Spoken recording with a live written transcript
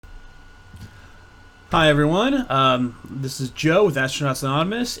Hi everyone, this is Joe with Astronauts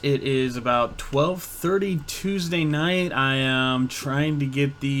Anonymous. It is about 12:30 Tuesday night. I am trying to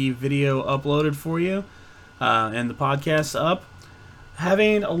get the video uploaded for you and the podcast up.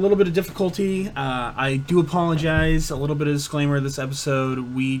 Having a little bit of difficulty. I do apologize. A little bit of disclaimer this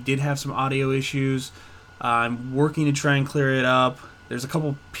episode. We did have some audio issues. I'm working to try and clear it up. There's a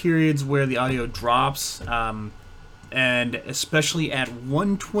couple periods where the audio drops, and especially at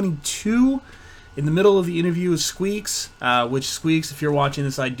 1:22 in the middle of the interview with Squeaks, which Squeaks, if you're watching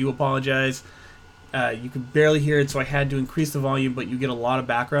this, I do apologize. You can barely hear it, so I had to increase the volume, but you get a lot of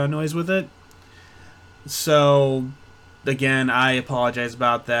background noise with it. So, again, I apologize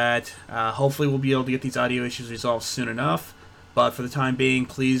about that. Hopefully we'll be able to get these audio issues resolved soon enough. But for the time being,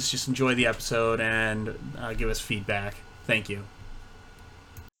 please just enjoy the episode and give us feedback. Thank you.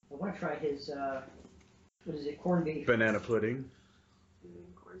 I want to try his, what is it, corned beef. Banana pudding.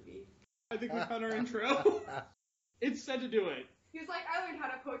 Corned beef. I think we found our intro. It said to do it. He was like, I learned how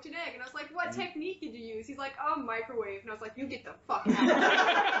to poach an egg. And I was like, what technique did you use? He's like, oh, microwave. And I was like, you get the fuck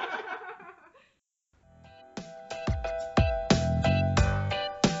out.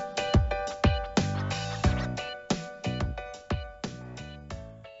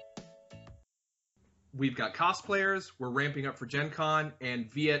 We've got cosplayers, we're ramping up for Gen Con,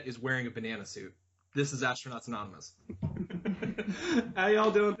 and Viet is wearing a banana suit. This is Astronauts Anonymous. How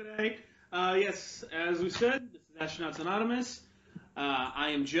y'all doing today? Yes, as we said, this is Astronauts Anonymous. I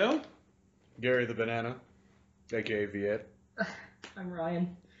am Joe. Gary the Banana, aka Viet. I'm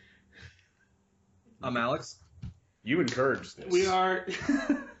Ryan. I'm Alex. You encouraged this. We are...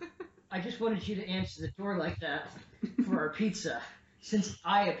 I just wanted you to answer the door like that for our pizza, since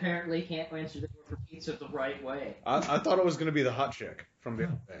I apparently can't answer the door for pizza the right way. I thought it was going to be the hot chick from the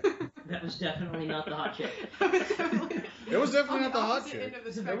other day. That was definitely not the hot chick. It was definitely not the hot chick. It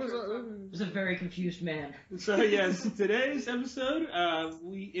was a very confused man. So, yes, today's episode,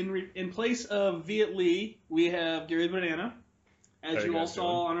 we in place of Viet Lee, we have Gary the Banana, as How you you all guys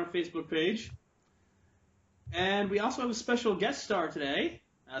saw on our Facebook page. And we also have a special guest star today.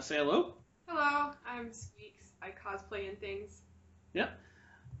 Say hello. Hello, I'm Squeaks. I cosplay and things. Yep.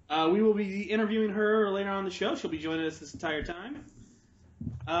 We will be interviewing her later on in the show. She'll be joining us this entire time.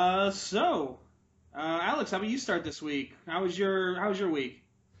 Alex, how about you start this week? How was your week?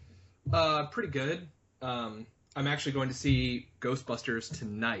 Pretty good. I'm actually going to see Ghostbusters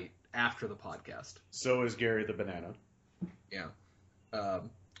tonight after the podcast. So is Gary the Banana. Yeah.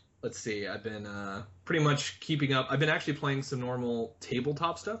 Let's see, I've been pretty much keeping up. I've been actually playing some normal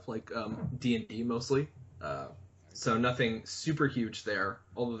tabletop stuff, like D&D mostly. So nothing super huge there,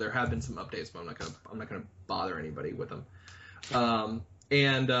 although there have been some updates, but I'm not gonna bother anybody with them.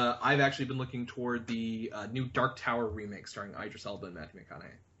 And I've actually been looking toward the new Dark Tower remake starring Idris Elba and Matthew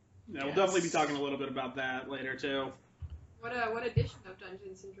McConaughey. Yeah, we'll definitely be talking a little bit about that later too. What edition of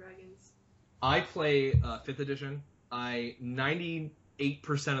Dungeons and Dragons? I play 5th edition. 98%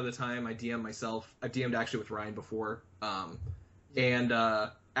 of the time I DM myself. I've DM'd actually with Ryan before.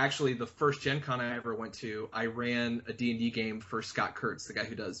 Actually, the first Gen Con I ever went to, I ran a D&D game for Scott Kurtz, the guy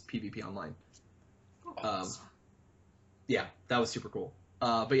who does PvP Online. Yeah, that was super cool.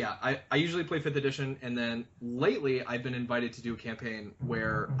 But yeah, I usually play 5th edition, and then lately I've been invited to do a campaign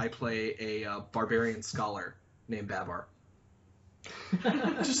where I play a barbarian scholar named Babar.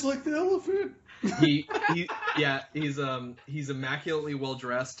 Just like the elephant. He's immaculately well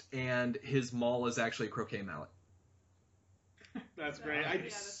dressed, and his maul is actually a croquet mallet. That's great. Yeah,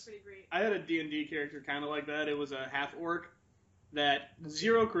 that's pretty great. I had a D&D character kind of like that. It was a half-orc that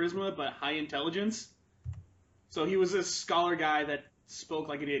zero charisma but high intelligence. So he was this scholar guy that spoke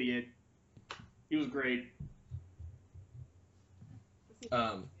like an idiot. He was great.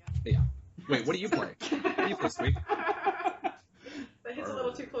 Yeah. Wait, what do you play? What do you play, Sweet? That hits a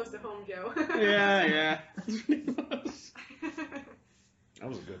little too close to home, Joe. Yeah. That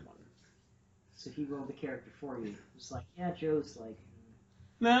was a good one. So he rolled the character for you. It's like, yeah, Joe's like...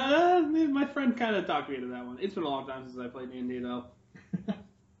 Nah, my friend kind of talked me into that one. It's been a long time since I played D&D, though.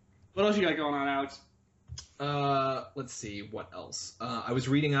 What else you got going on, Alex? Let's see, what else? I was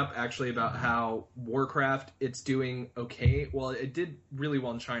reading up, actually, about how Warcraft, it's doing okay. Well, it did really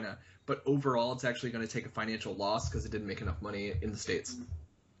well in China, but overall it's actually going to take a financial loss because it didn't make enough money in the States.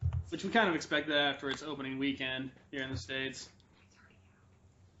 Which we kind of expected after its opening weekend here in the States.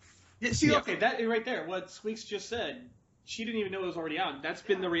 Yeah, see, okay, that right there, what Squeaks just said, she didn't even know it was already out. That's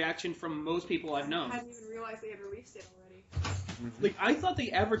been the reaction from most people I've known. I hadn't even realized they had released it already. Like, I thought they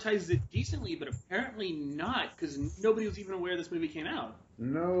advertised it decently, but apparently not, because nobody was even aware this movie came out.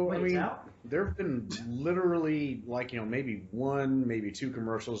 No, Wait, I it's mean, out? there have been literally, like, maybe one, maybe two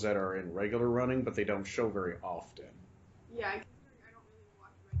commercials that are in regular running, but they don't show very often. Yeah, and considering I don't really watch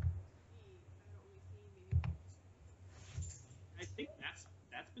regular TV, I don't really see maybe. I think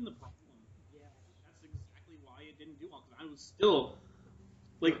that's been the problem. Yeah, I think that's exactly why it didn't do well. Because I was still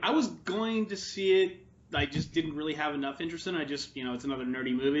I was going to see it. I just didn't really have enough interest in it. I just, it's another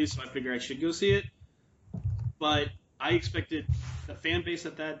nerdy movie, so I figured I should go see it. But I expected the fan base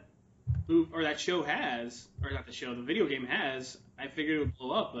that show has, or not the show, the video game has. I figured it would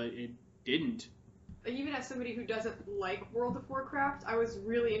blow up, but it didn't. Even as somebody who doesn't like World of Warcraft, I was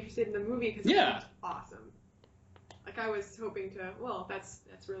really interested in the movie because Yeah. it looked awesome. Like I was hoping to. Well, that's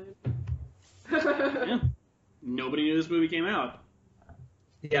really. Yeah. Nobody knew this movie came out.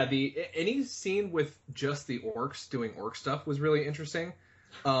 Yeah, any scene with just the orcs doing orc stuff was really interesting.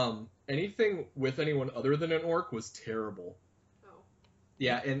 Anything with anyone other than an orc was terrible. Oh.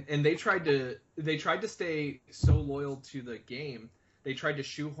 Yeah, and they tried to stay so loyal to the game. They tried to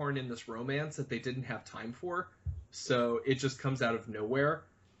shoehorn in this romance that they didn't have time for, so it just comes out of nowhere.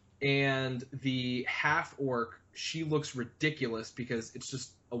 And the half orc, she looks ridiculous because it's just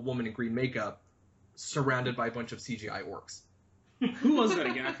a woman in green makeup surrounded by a bunch of CGI orcs. Who was that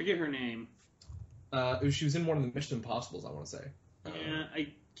again? I forget her name. She was in one of the Mission Impossibles, I want to say. Yeah, I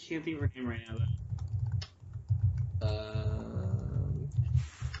can't think of her name right now, though.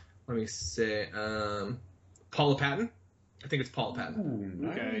 Let me say, Paula Patton. I think it's Paula Patton. Ooh,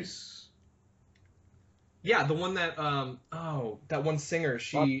 Okay. nice. Yeah, the one that that one singer,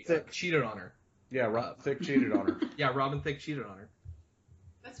 she Robin Thicke. cheated on her. Yeah, Rob Thicke cheated on her. Yeah, Robin Thicke cheated on her.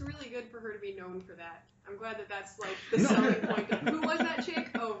 That's really good for her to be known for that. I'm glad that that's like the selling point. Of, who was that chick?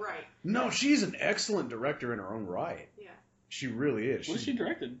 Oh, right. No, she's an excellent director in her own right. Yeah. She really is. What has she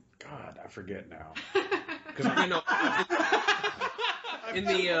directed? God, I forget now. I know. In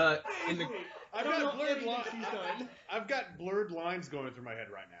the I've got blurred lines. I've got blurred lines going through my head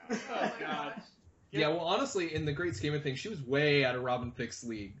right now. Oh my gosh. yeah, well, honestly, in the great scheme of things, she was way out of Robin Thicke's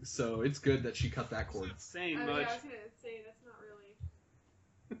league, so it's good that she cut that cord. Not saying Yeah, I much. was gonna say that's not really.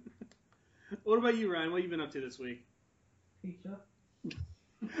 What about you, Ryan? What have you been up to this week? Pizza.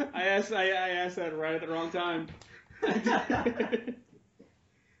 I asked that right at the wrong time.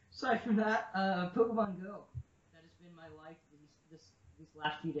 Aside from that, Pokemon Go. That has been my life these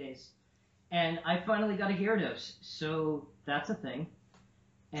last few days. And I finally got a Gyarados, so that's a thing.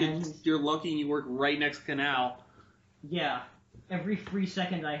 And You're lucky you work right next to Canal. yeah, every free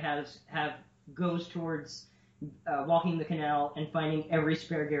second I have goes towards walking the canal and finding every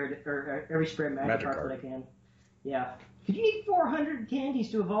spare Gyarados or every spare Magikarp that I can. Yeah. Could you need 400 candies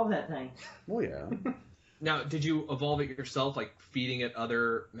to evolve that thing? Well, yeah. Now, did you evolve it yourself, like feeding it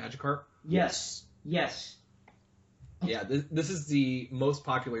other Magikarp? Yes. Yes. Yeah, this is the most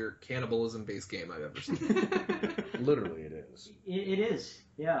popular cannibalism-based game I've ever seen. Literally, it is. It is.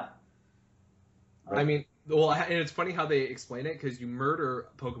 Yeah. I mean, well, and it's funny how they explain it, because you murder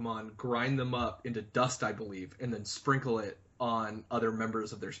Pokemon, grind them up into dust, I believe, and then sprinkle it on other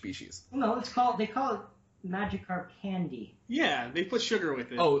members of their species. No, they call it Magikarp candy. Yeah, they put sugar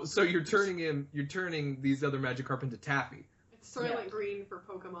with it. Oh, so you're turning these other Magikarp into taffy. It's Soylent Green for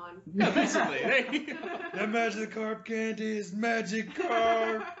Pokemon. Yeah, basically. That Magikarp candy is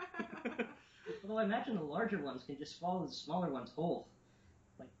Magikarp. Although I imagine the larger ones can just swallow the smaller ones whole.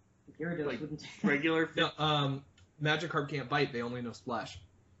 Like Gyarados Like wouldn't. Regular. No, Magikarp can't bite; they only know splash.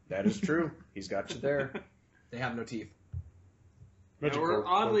 That is true. He's got you there. They have no teeth. Yeah, we're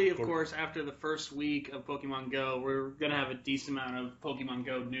oddly, of course, after the first week of Pokemon Go, we're gonna have a decent amount of Pokemon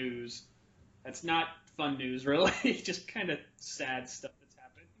Go news. That's not fun news, really. Just kind of sad stuff that's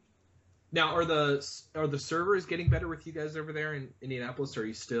happened. Now, are the servers getting better with you guys over there in Indianapolis, or are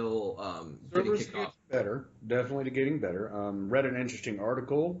you still getting Servers kicked getting off? better. Definitely getting better. Read an interesting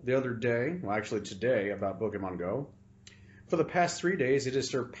article the other day, well, actually today, about Pokemon Go. For the past 3 days, it has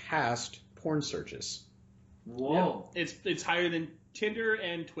surpassed porn searches Whoa! Yeah, it's higher than Tinder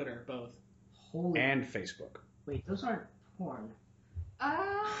and Twitter, both. Holy. and Facebook. Wait, those aren't porn.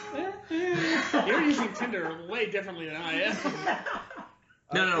 You're using Tinder way differently than I am.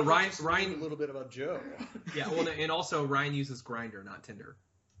 No, Ryan. A little bit about Joe. Yeah, well, and also Ryan uses Grindr, not Tinder.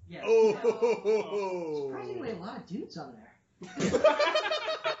 Yeah. Oh. Surprisingly, a lot of dudes on there.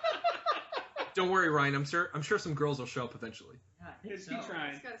 Don't worry, Ryan. I'm sure some girls will show up eventually. Yeah, I think Just so. keep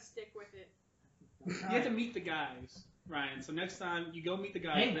trying. Just gotta stick with it. I'm You have trying. to meet the guys, Ryan. So next time you go meet the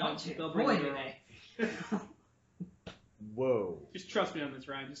guys, Hey, want to. they'll bring Boy, the do girl. they. Whoa. Just trust me on this,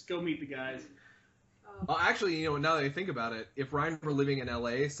 Ryan. Just go meet the guys. Well, actually, now that I think about it, if Ryan were living in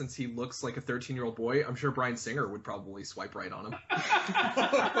LA, since he looks like a 13-year-old boy, I'm sure Bryan Singer would probably swipe right on him.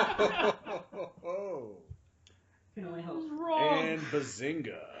 Can only hope. Wrong. And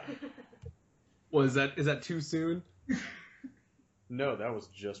bazinga. Well, is that too soon? No, that was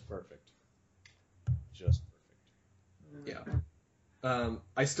just perfect. Just perfect. Yeah.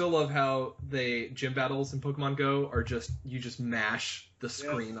 I still love how gym battles in Pokemon Go are you just mash the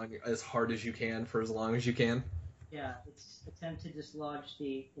screen as hard as you can for as long as you can. Yeah, it's attempt to dislodge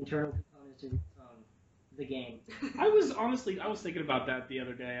the internal components of the game. I was thinking about that the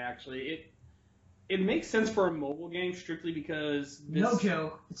other day. Actually, it makes sense for a mobile game strictly because No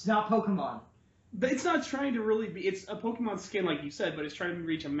joke, it's not Pokemon. But it's not trying to really be. It's a Pokemon skin, like you said, but it's trying to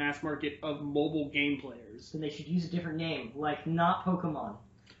reach a mass market of mobile game players. So they should use a different name, like not Pokemon.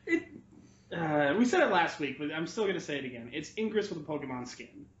 We said it last week, but I'm still going to say it again. It's Ingress with a Pokemon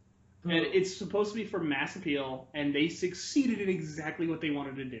skin. And it's supposed to be for mass appeal, and they succeeded in exactly what they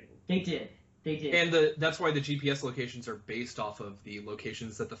wanted to do. They did. And that's why the GPS locations are based off of the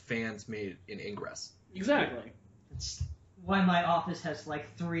locations that the fans made in Ingress. Exactly. It's why my office has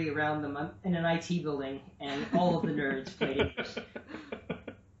like 3 around them. I'm in an IT building, and all of the nerds played Ingress.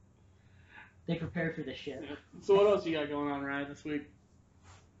 They prepared for this shit. So what else you got going on, Ryan, this week?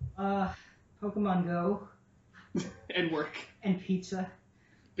 Pokemon Go. And work. And pizza.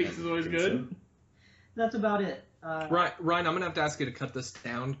 Pizza's always good. That's about it. Ryan, I'm gonna have to ask you to cut this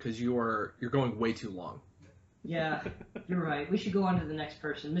down because you're going way too long. Yeah, you're right. We should go on to the next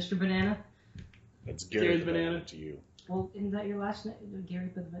person, Mr. Banana. It's Gary the Banana to you. Well, isn't that your last name, Gary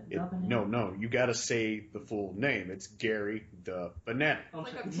the Banana? No, you gotta say the full name. It's Gary the Banana.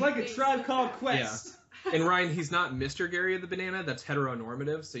 It's like a Tribe Called Quest. Yeah. And Ryan, he's not Mr. Gary the Banana. That's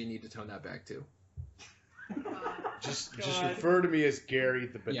heteronormative, so you need to tone that back too. Just refer to me as Gary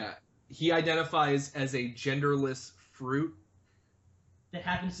the Banana. Yeah, he identifies as a genderless fruit that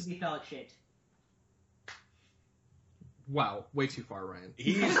happens to be phallic shaped. Wow, way too far, Ryan.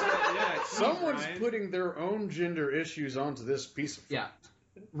 Someone's putting their own gender issues onto this piece of fruit. Yeah.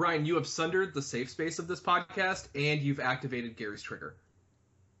 Ryan, you have sundered the safe space of this podcast, and you've activated Gary's trigger.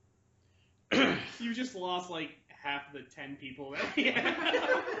 You just lost like half the 10 people that we had.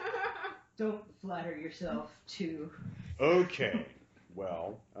 Don't flatter yourself too. Okay.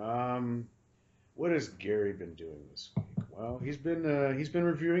 Well, what has Gary been doing this week? Well, he's been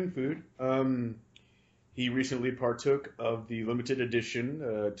reviewing food. He recently partook of the limited edition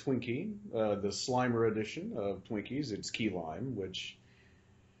Twinkie, the Slimer edition of Twinkies. It's key lime, which,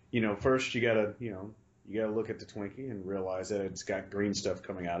 first you gotta look at the Twinkie and realize that it's got green stuff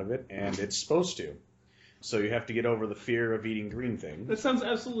coming out of it, and it's supposed to. So you have to get over the fear of eating green things. That sounds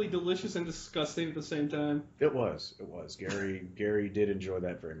absolutely delicious and disgusting at the same time. It was. Gary did enjoy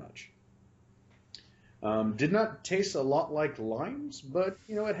that very much. Did not taste a lot like limes, but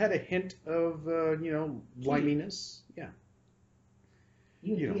it had a hint of liminess. Yeah.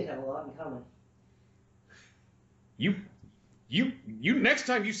 You and Pete have a lot in common. You next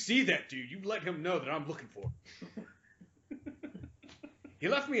time you see that dude, you let him know that I'm looking for him. He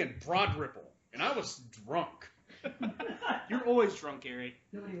left me in Broad Ripple, and I was drunk. You're always drunk, Gary.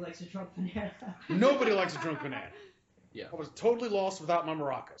 Nobody likes a drunk banana. Nobody likes a drunk banana. Yeah. I was totally lost without my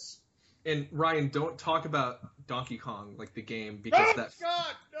maracas. And Ryan, don't talk about Donkey Kong, like the game, because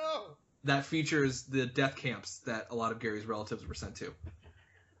that features the death camps that a lot of Gary's relatives were sent to.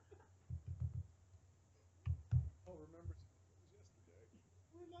 Oh, remember yesterday.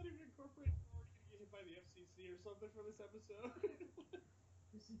 We're not even incorporating or going to get hit by the FCC or something for this episode.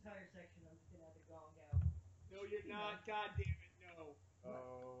 This entire section, I'm just gonna have to gong out. No, you're not. God damn it, no.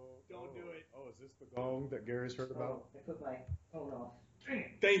 Don't do it. Oh, is this the gong that Gary's heard about? I put my phone off.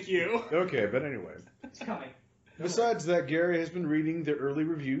 Thank you. Okay, but anyway. It's coming. Besides that, Gary has been reading the early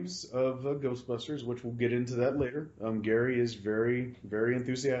reviews of Ghostbusters, which we'll get into that later. Gary is very, very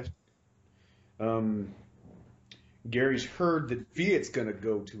enthusiastic. Gary's heard that Fiat's going to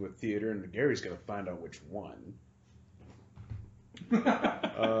go to a theater, and Gary's going to find out which one.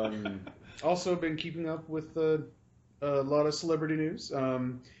 Also been keeping up with a lot of celebrity news.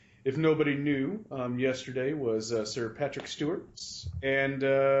 If nobody knew, yesterday was Sir Patrick Stewart's and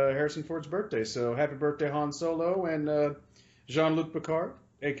Harrison Ford's birthday. So happy birthday, Han Solo and Jean-Luc Picard,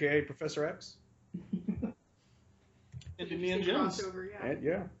 a.k.a. Professor X. And Indiana Jones.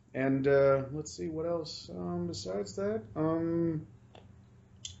 Crossover, And let's see, what else besides that?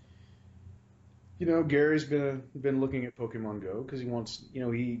 Gary's been looking at Pokemon Go because he wants,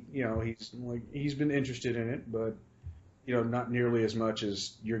 he's been interested in it, but not nearly as much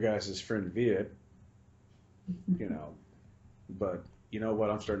as your guys' friend Viet. But you know what?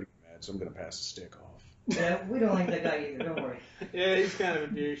 I'm starting to get mad. so I'm gonna pass the stick off. Yeah, we don't like that guy either. Don't worry. Yeah, he's kind of a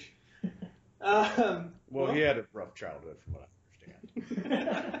douche. Well, he had a rough childhood, from what I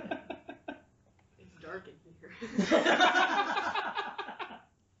understand. It's dark in here.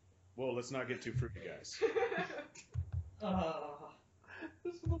 Well, let's not get too fruity, guys.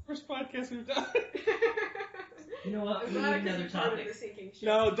 This is the first podcast we've done. You know what? I'm We need glad another because part of topic. the sinking ship.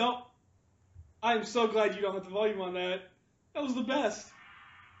 No, don't. I'm so glad you don't have the volume on that. That was the best.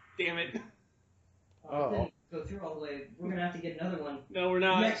 Damn it. Oh. Didn't go through all the way. We're gonna have to get another one. No, we're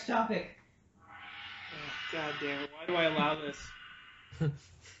not. Next topic. God damn it. Why do I allow this?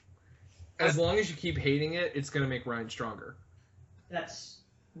 As long as you keep hating it, it's gonna make Ryan stronger. That's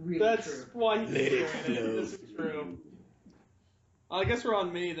really That's true. why he's Let it doing it. flow. This is true. I guess we're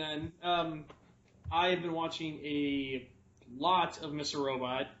on me then. I have been watching a lot of Mr.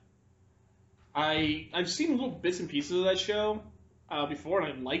 Robot. I've seen little bits and pieces of that show before,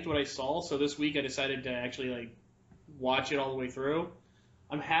 and I liked what I saw. So this week I decided to actually watch it all the way through.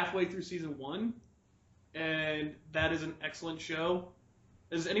 I'm halfway through season 1, and that is an excellent show.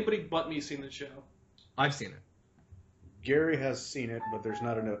 Has anybody but me seen the show? I've seen it. Gary has seen it, but there's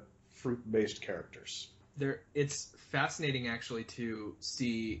not enough fruit-based characters. It's fascinating actually to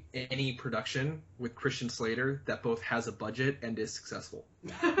see any production with Christian Slater that both has a budget and is successful.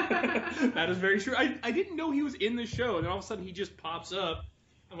 That is very true. I didn't know he was in the show, and then all of a sudden he just pops up.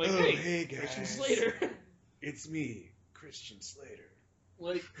 I'm like, hey guys. Christian Slater. It's me, Christian Slater.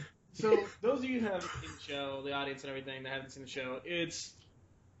 Like, so those of you who haven't seen the show, the audience and everything that haven't seen the show, it's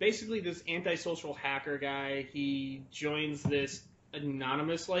basically this antisocial hacker guy. He joins this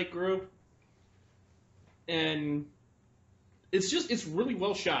anonymous-like group, and it's really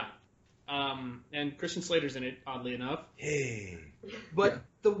well shot. And Christian Slater's in it, oddly enough. Hey. But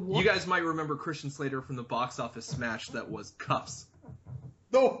you guys might remember Christian Slater from the box office smash that was Cuffs.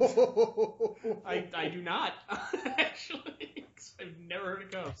 No. I do not, actually. 'Cause I've never heard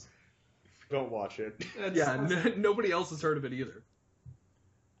of Ghost. Don't watch it. Nobody else has heard of it either.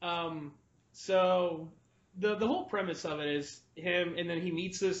 So the whole premise of it is him, and then he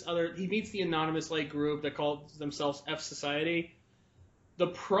meets the anonymous like group that calls themselves F Society. The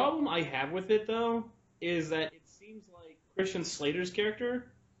problem I have with it though is that it seems like Christian Slater's character,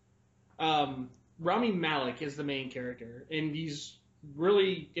 Rami Malek is the main character, and he's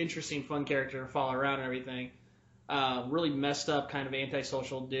really interesting, fun character to follow around and everything. Really messed up kind of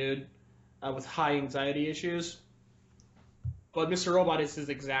antisocial dude with high anxiety issues. But Mr. Robot is his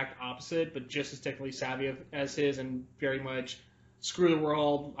exact opposite, but just as technically savvy as his, and very much screw the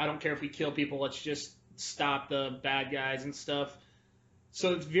world. I don't care if we kill people. Let's just stop the bad guys and stuff.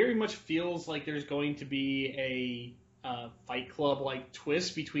 So it very much feels like there's going to be a Fight Club-like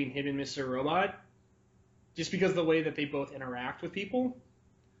twist between him and Mr. Robot, just because of the way that they both interact with people.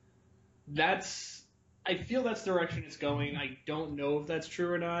 I feel that's the direction it's going. I don't know if that's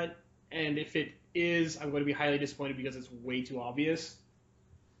true or not, and if it is, I'm going to be highly disappointed because it's way too obvious.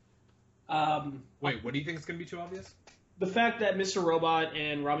 Wait, what do you think is going to be too obvious? The fact that Mr. Robot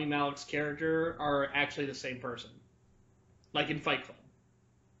and Rami Malek's character are actually the same person, like in Fight Club.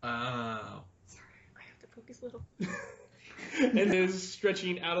 Oh. Sorry, I have to focus a little. And is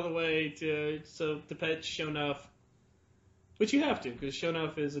stretching out of the way to pet Shonuff, which you have to because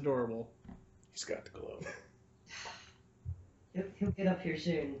Shonuff is adorable. He's got the glove. He'll get up here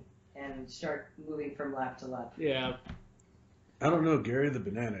soon and start moving from lap to lap. Yeah. I don't know, Gary. The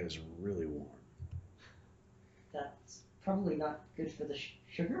banana is really warm. That's probably not good for the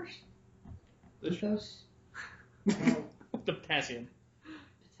sugars. The Glucose. The potassium.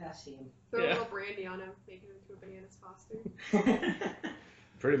 Potassium. Throw a Yeah. little brandy on him, make him into a bananas foster.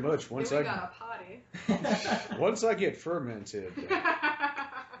 Pretty much. Then we got a potty. Once I get fermented.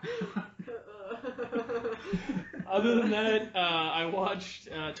 Other than that, I watched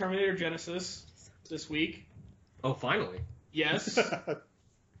Terminator Genesis this week. Oh, finally. Yes.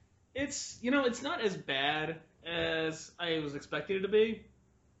 It's not as bad as I was expecting it to be.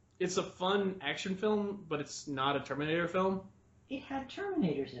 It's a fun action film, but it's not a Terminator film. It had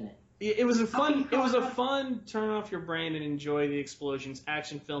Terminators in it. It was a How can you fun. It was call a it- fun turn off your brain and enjoy the explosions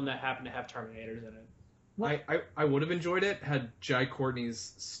action film that happened to have Terminators in it. I would have enjoyed it had Jai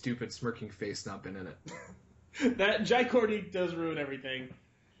Courtney's stupid smirking face not been in it. That Jai Courtney does ruin everything.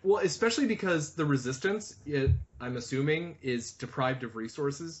 Well, especially because the Resistance, I'm assuming, is deprived of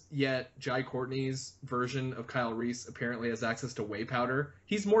resources, yet Jai Courtney's version of Kyle Reese apparently has access to whey powder.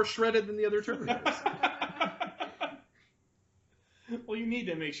 He's more shredded than the other Terminators. Well, you need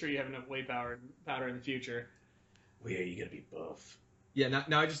to make sure you have enough whey powder in the future. Well, yeah, you gotta be buff. Yeah,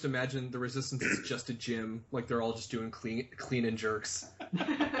 now I just imagine the Resistance is just a gym, like they're all just doing clean and jerks.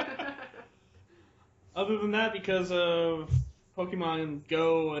 Other than that, because of Pokemon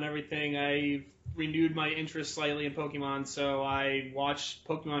Go and everything, I renewed my interest slightly in Pokemon, so I watched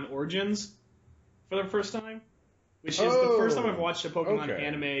Pokemon Origins for the first time, which is the first time I've watched a Pokemon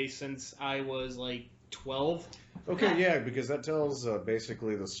anime since I was like 12. Okay, yeah, because that tells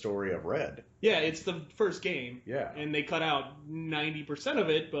basically the story of Red. Yeah, it's the first game. Yeah. And they cut out 90% of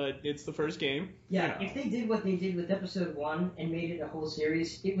it, but it's the first game. Yeah, if they did what they did with episode 1 and made it a whole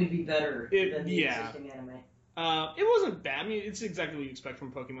series, it would be better than the existing anime. It wasn't bad. I mean, it's exactly what you expect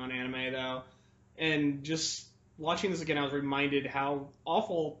from Pokemon anime, though. And just watching this again, I was reminded how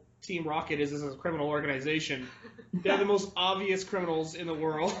awful Team Rocket is as a criminal organization. They're the most obvious criminals in the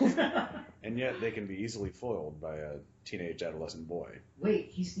world. And yet they can be easily foiled by a teenage adolescent boy. Wait,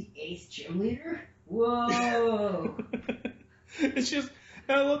 he's the 8th gym leader? Whoa! It's just,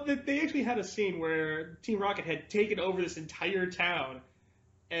 I love that they actually had a scene where Team Rocket had taken over this entire town,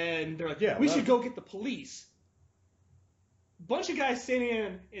 and they're like, we should go get the police. Bunch of guys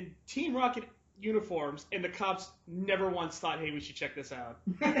standing in Team Rocket uniforms, and the cops never once thought, hey, we should check this out.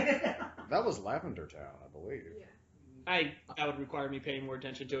 That was Lavender Town, I believe. Yeah. That would require me paying more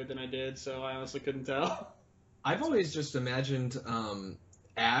attention to it than I did, so I honestly couldn't tell. I've always just imagined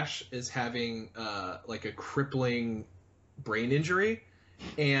Ash is having like a crippling brain injury,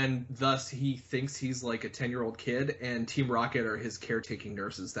 and thus he thinks he's like a 10-year-old kid, and Team Rocket are his caretaking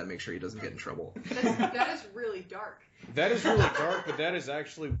nurses that make sure he doesn't get in trouble. That is really dark. That is really dark, but that is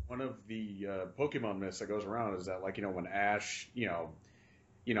actually one of the Pokemon myths that goes around, is that, like, when Ash,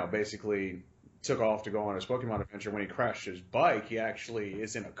 basically took off to go on his Pokemon adventure, when he crashed his bike, he actually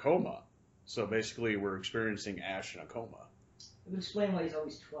is in a coma. So basically we're experiencing Ash in a coma. It would explain why he's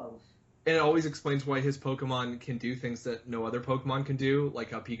always 12. And it always explains why his Pokemon can do things that no other Pokemon can do,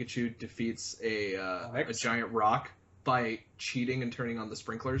 like how Pikachu defeats a giant rock by cheating and turning on the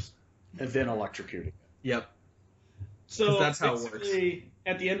sprinklers. And then electrocuting. Yep. So that's how it works.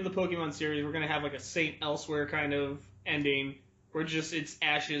 At the end of the Pokemon series, we're going to have like a Saint Elsewhere kind of ending, where it's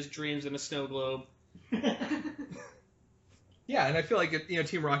Ash's dreams in a snow globe. Yeah, and I feel like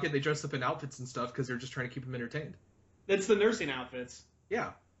Team Rocket, they dress up in outfits and stuff because they're just trying to keep him entertained. That's the nursing outfits.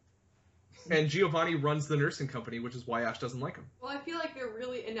 Yeah. And Giovanni runs the nursing company, which is why Ash doesn't like him. Well, I feel like they're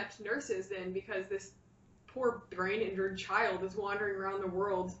really inept nurses then, because this poor brain-injured child is wandering around the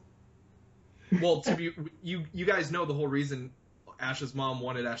world. Well, you guys know the whole reason Ash's mom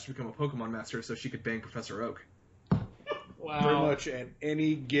wanted Ash to become a Pokemon master so she could bang Professor Oak. Wow. Pretty much at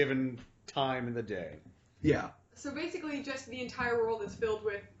any given time in the day. Yeah. So basically, just the entire world is filled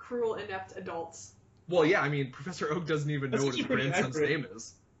with cruel, inept adults. Well, yeah, I mean, Professor Oak doesn't even know what his grandson's name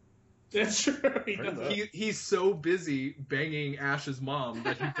is. That's true. He's so busy banging Ash's mom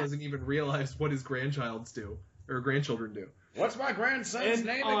that he doesn't even realize what his grandchildren do. What's my grandson's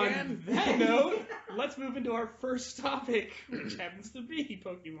name again? On that note, let's move into our first topic, which happens to be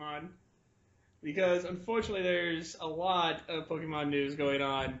Pokemon. Because, unfortunately, there's a lot of Pokemon news going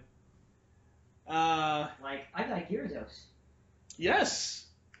on. Like, I got Gyarados. Yes!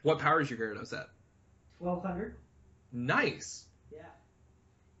 What power is your Gyarados at? 1200. Nice!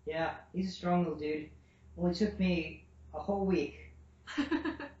 Yeah, he's a strong little dude. Only took me a whole week to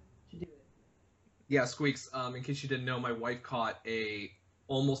do it. Yeah, Squeaks, in case you didn't know, my wife caught a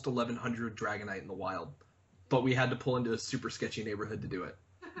almost 1100 Dragonite in the wild. But we had to pull into a super sketchy neighborhood to do it.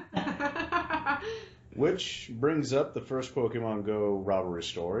 Which brings up the first Pokemon Go robbery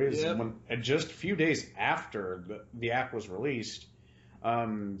story. Yep. And just a few days after the app was released,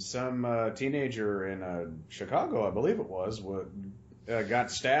 some teenager in Chicago, I believe it was,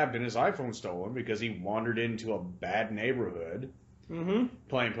 got stabbed and his iPhone stolen because he wandered into a bad neighborhood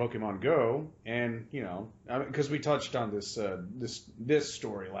playing Pokemon Go. And, because we touched on this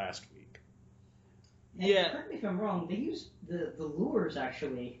story last week. And Yeah. correct me if I'm wrong, they use the lures,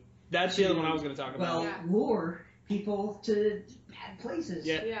 actually. That's the other one I was going to talk about. Well, Yeah. lure people to bad places.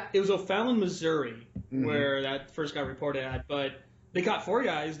 Yeah. It was O'Fallon, Missouri, Mhm. where that first got reported at, but they caught 4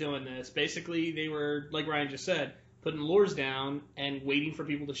 guys doing this. Basically, they were, like Ryan just said, putting lures down and waiting for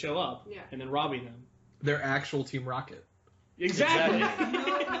people to show up, Yeah. and then robbing them. They're actual Team Rocket. Exactly. No,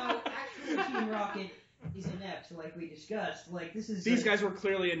 actually Team Rocket is inept, like we discussed. Like, this is... These guys were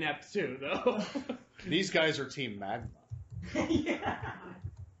clearly inept, too, though. These guys are Team Magma. yeah.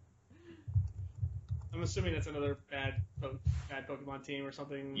 I'm assuming that's another bad Pokemon team or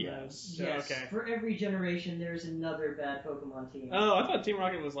something. Yes. Yes, Okay. for every generation, there's another bad Pokemon team. Oh, I thought Team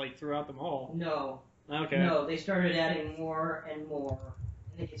Rocket was, like, throughout them all. No. Okay. No, they started adding more and more.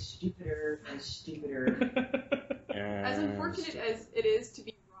 And they get stupider and stupider. As unfortunate as it is to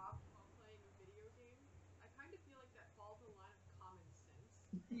be robbed while playing a video game, I kind of feel like that falls in line of common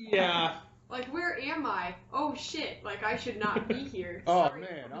sense. Yeah. Like, where am I? Oh shit! Like, I should not be here. Oh, Sorry.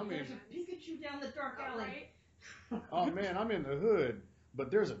 man, I'm in. There's a Pikachu down the dark alley. Right? Oh man, I'm in the hood,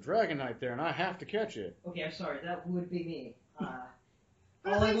 but there's a Dragonite there, and I have to catch it. Okay, I'm sorry. That would be me.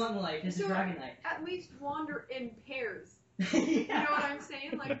 But All at I least- want in life is a so- Dragonite. At least wander in pairs. Yeah. You know what I'm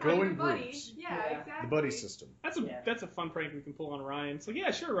saying? Like, Go find in a buddy. groups. Yeah, Yeah. exactly. The buddy system. That's a fun prank we can pull on Ryan. It's like,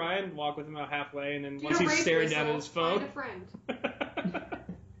 yeah, sure, Ryan. Walk with him about halfway, and then Do once a he's race staring whistle, down at his Find phone, a friend.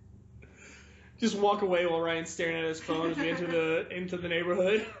 just walk away while Ryan's staring at his phone as we enter into the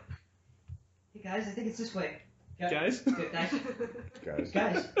neighborhood. Hey guys, I think it's this way. Guys? Good, guys.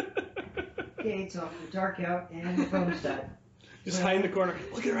 Guys. Okay, it's off. The dark out and the phone's died. Just hide in the corner.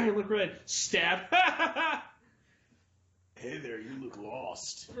 Look at Ryan, look red. Stab. Hey there, you look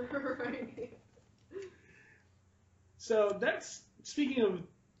lost. Right. So that's, speaking of,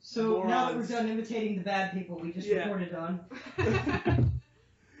 So now that we're Morons. done imitating the bad people we just Yeah. reported on.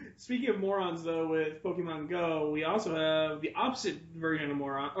 speaking of morons though, with Pokemon Go, we also have the opposite version of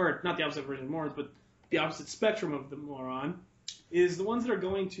moron, or not the opposite version of morons, but the opposite spectrum of the moron, is the ones that are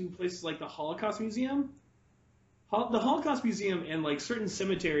going to places like the Holocaust Museum. The Holocaust Museum and like certain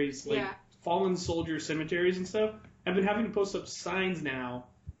cemeteries, like Yeah. fallen soldier cemeteries and stuff, have been having to post up signs now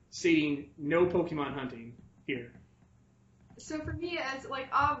stating no Pokemon hunting here. So for me, as like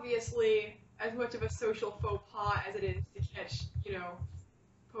obviously as much of a social faux pas as it is to catch,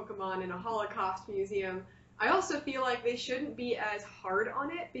 Pokemon in a Holocaust museum, I also feel like they shouldn't be as hard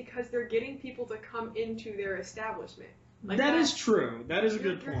on it because they're getting people to come into their establishment. Like That is true. That is a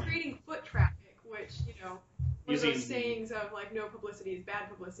good You're point. creating foot traffic, which one of Museums those do. sayings of like no publicity is bad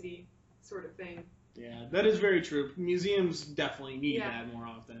publicity sort of thing. Yeah, that is very true. Museums definitely need Yeah. that more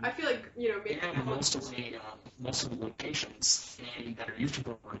often. I feel like maybe And most of the locations that are used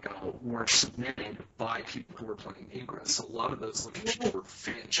for Pokemon were submitted by people who were playing Ingress. So a lot of those locations were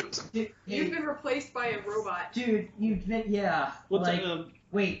fan chosen. Dude, you've been replaced by a robot. dude, you've been, yeah. What's like,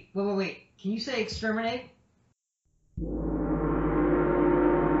 wait. Can you say exterminate?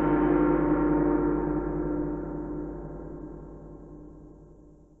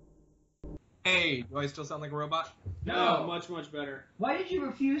 Hey, do I still sound like a robot? no, much better. Why did you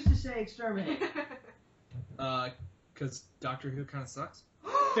refuse to say exterminate? Because Doctor Who kind of sucks.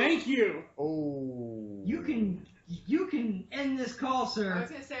 Thank you. Oh. You can end this call, I sir. was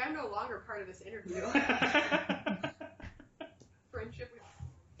gonna say I'm no longer part of this interview. Friendship with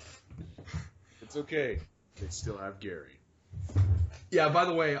It's okay. They still have Gary. Yeah, by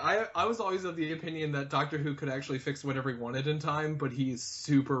the way, I was always of the opinion that Doctor Who could actually fix whatever he wanted in time, but he's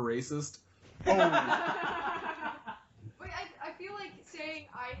super racist. Wait, I feel like saying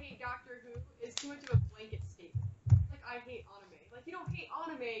I hate Doctor Who is too much of a blanket statement. Like I hate anime. Like you don't hate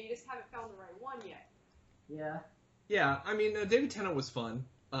anime, you just haven't found the right one yet. Yeah. Yeah, I mean, David Tennant was fun,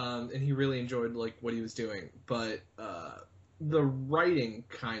 and he really enjoyed like what he was doing, but the writing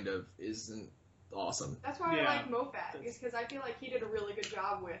kind of isn't awesome. That's why Yeah. I like Moffat, is because I feel like he did a really good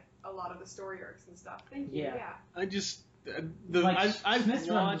job with a lot of the story arcs and stuff. Thank you. Yeah. Yeah. I just Like, I've Smith's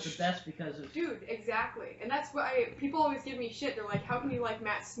run was watched. the best because of. Dude, exactly. And that's why people always give me shit. They're like, how can you like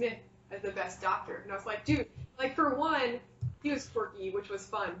Matt Smith as the best Doctor? And I was like, dude, like for one, he was quirky, which was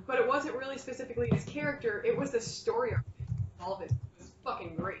fun, but it wasn't really specifically his character. It was the story arc. All of it was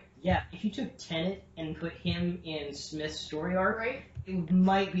fucking great, Yeah, if you took Tennant and put him in Smith's story arc, right? it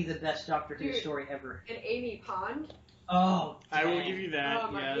might be the best Doctor Who Dude. story ever. And Amy Pond. Oh, I will dang. give you that.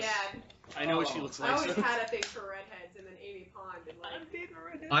 Oh my yes, god. I know what she looks I like. always so- had a thing for redheads, and then Amy Pond, and like.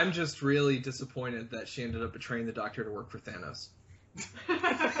 I'm just really disappointed that she ended up betraying the Doctor to work for Thanos.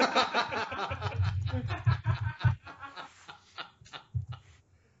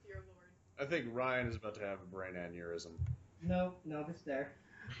 Dear Lord. I think Ryan is about to have a brain aneurysm. No, it's there.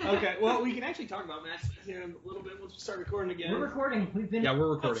 Okay, well, we can actually talk about Matt Smith here in a little bit once we start recording again. We're recording. We've been. Yeah, we're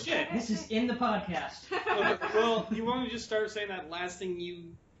Oh, recording. shit. This is in the podcast. Okay, well, you want me to just start saying that last thing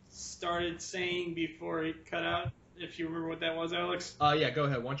you started saying before it cut out? If you remember what that was, Alex? Yeah, go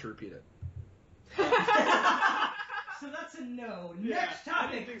ahead. Why don't you repeat it? So that's a no. Yeah, Next I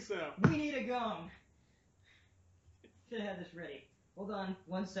topic. didn't think so. We need a gong. Should have had this ready. Hold on,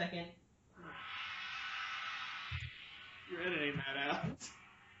 1 second. You're editing that out.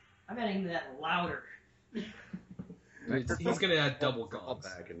 I'm editing that louder. He's gonna add double Call gongs.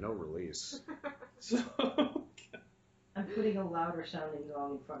 back and no release. So, I'm putting a louder sounding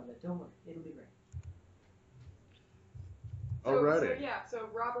gong in front of it. Don't worry, it'll be great. Alrighty. So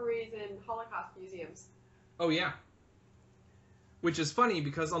robberies in Holocaust museums. Oh yeah. Which is funny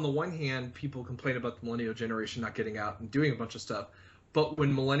because on the one hand, people complain about the millennial generation not getting out and doing a bunch of stuff, but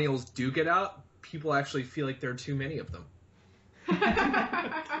when millennials do get out, people actually feel like there are too many of them. What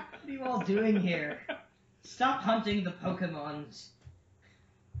are you all doing here? Stop hunting the Pokemons.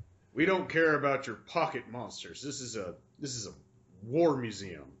 We don't care about your pocket monsters. This is a war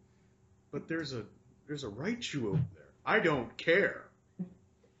museum. But there's a Raichu over there. I don't care.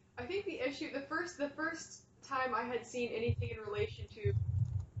 I think the issue, the first time I had seen anything in relation to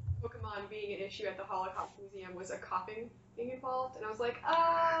Pokemon being an issue at the Holocaust Museum was a coughing being involved, and I was like,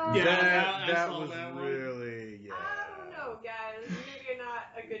 Yeah, I that saw was that one. really, yeah. I don't know, guys. Maybe you're not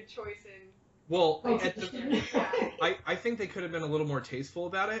a good choice in. Well, Oh, at the, I think they could have been a little more tasteful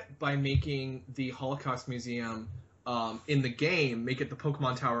about it by making the Holocaust Museum in the game, make it the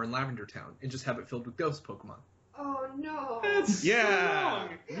Pokemon Tower in Lavender Town, and just have it filled with ghost Pokemon. Oh no. That's Yeah.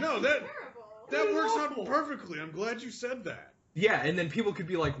 so wrong. No, Terrible. that works awful. out perfectly. I'm glad you said that. Yeah, and then people could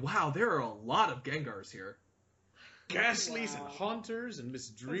be like, wow, there are a lot of Gengars here. Ghastlies and Wow. Haunters and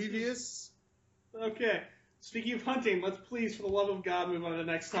Misdreavious. Okay. Speaking of hunting, let's please, for the love of God, move on to the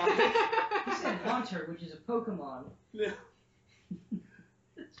next topic. He said Haunter, which is a Pokemon. Yeah.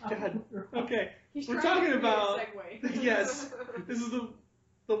 God. Okay. He's We're trying talking to create a about- segue. Yes. This is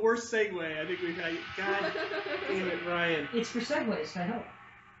the worst segue I think we've had. God damn it, Ryan. It's for segues, I know.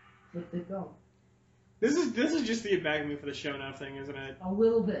 Let it go. This is just the bag me for the show now thing, isn't it? A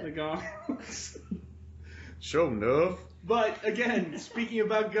little The bit. gong. Show enough. But again, speaking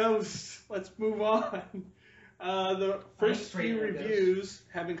about ghosts, let's move on. The first afraid few of ghosts. reviews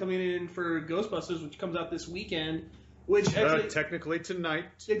have been coming in for Ghostbusters, which comes out this weekend. Which actually Technically tonight.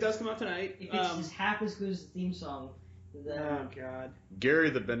 it does come out tonight. If it's just half as good as the theme song, then Oh God.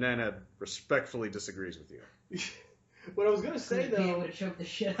 Gary the Banana respectfully disagrees with you. What I was gonna say he'd be able though to choke the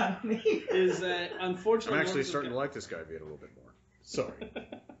shit out of me. is that unfortunately I'm actually one of starting the- to like this guy Viet a little bit more. Sorry.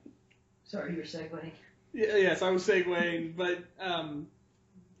 Sorry, you're segueing. Yes, I was segueing, but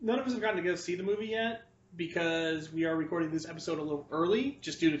none of us have gotten to go see the movie yet because we are recording this episode a little early,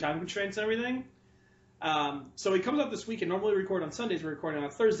 just due to time constraints and everything. So it comes out this week, and normally we record on Sundays. We're recording on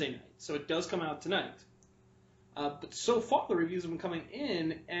Thursday night, so it does come out tonight. But so far, the reviews have been coming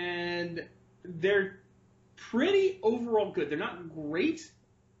in, and they're pretty overall good. They're not great,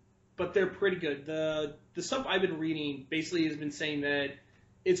 but they're pretty good. The stuff I've been reading basically has been saying that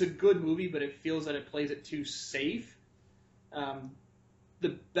it's a good movie, but it feels that it plays it too safe.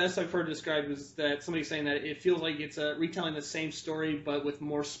 The best I've heard described is that somebody's saying that it feels like it's retelling the same story, but with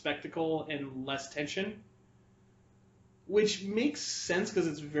more spectacle and less tension. Which makes sense because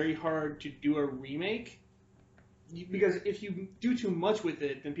it's very hard to do a remake. Because if you do too much with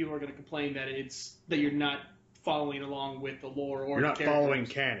it, then people are going to complain that you're not following along with the lore or You're not the following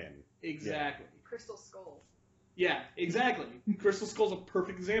characters. canon. Exactly. Crystal Skull. Yeah, exactly. Crystal Skull's a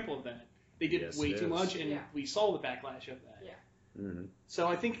perfect example of that. They did Yes, way it too is. much, and Yeah. we saw the backlash of that. Yeah. Mm-hmm. So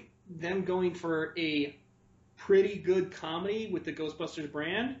I think them going for a pretty good comedy with the Ghostbusters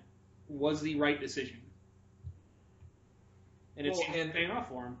brand was the right decision. And it's Well, and- paying off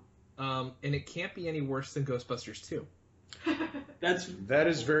for them. And it can't be any worse than Ghostbusters 2, That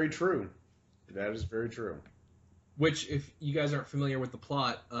is very true. That is very true. which, if you guys aren't familiar with the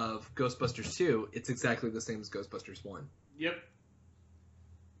plot of Ghostbusters 2, it's exactly the same as Ghostbusters 1. Yep.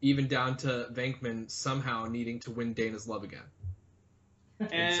 Even down to Venkman somehow needing to win Dana's love again.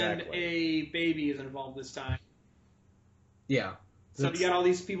 And Exactly. a baby is involved this time. Yeah. So you got all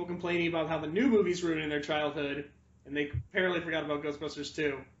these people complaining about how the new movie's ruining their childhood, and they apparently forgot about Ghostbusters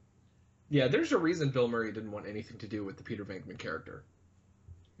 2. Yeah, there's a reason Bill Murray didn't want anything to do with the Peter Venkman character.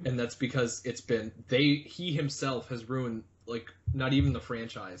 And that's because he himself has ruined, like, not even the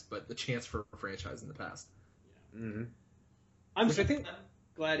franchise, but the chance for a franchise in the past. Mm-hmm. I'm Which I think-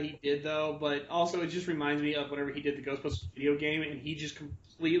 glad he did, though, but also it just reminds me of whenever he did the Ghostbusters video game, and he just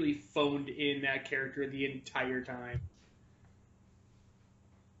completely phoned in that character the entire time.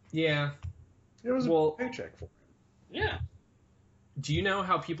 Yeah. It was Well- a paycheck for him. Yeah. Do you know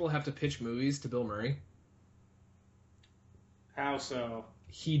how people have to pitch movies to Bill Murray? How so?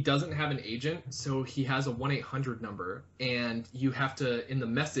 He doesn't have an agent, so he has a 1-800 number, and you have to, in the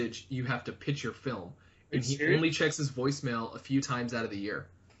message, you have to pitch your film. Are you And he serious? only checks his voicemail a few times out of the year.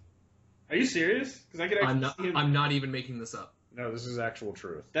 Are you serious? Because I could actually see him. I'm not even making this up. No, this is actual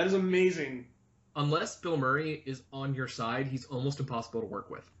truth. That is amazing. Unless Bill Murray is on your side, he's almost impossible to work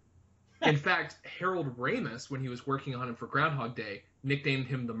with. In fact, Harold Ramis, when he was working on him for Groundhog Day, nicknamed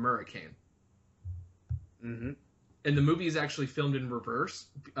him the Murricane. Mm-hmm. And the movie is actually filmed in reverse.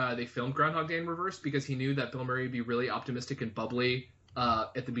 They filmed Groundhog Day in reverse because he knew that Bill Murray would be really optimistic and bubbly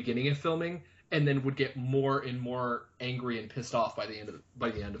at the beginning of filming, and then would get more and more angry and pissed off by the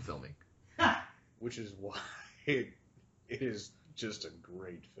end of filming. Which is why it is just a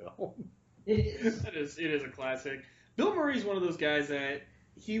great film. It is. It is a classic. Bill Murray's one of those guys that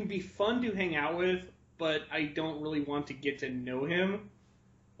he would be fun to hang out with, but I don't really want to get to know him.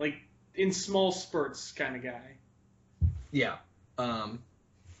 Like, in small spurts kind of guy. Yeah. Oh,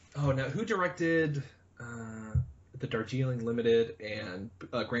 now, who directed the Darjeeling Limited and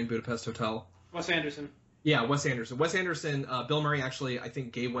Grand Budapest Hotel? Wes Anderson. Yeah, Wes Anderson. Wes Anderson, Bill Murray actually, I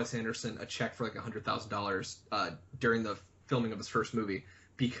think, gave Wes Anderson a check for like $100,000 during the filming of his first movie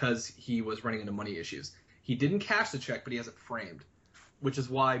because he was running into money issues. He didn't cash the check, but he has it framed, which is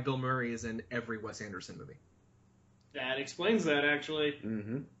why Bill Murray is in every Wes Anderson movie. That explains that, actually.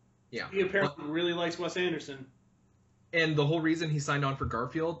 Mm-hmm. Yeah. He apparently really likes Wes Anderson. And the whole reason he signed on for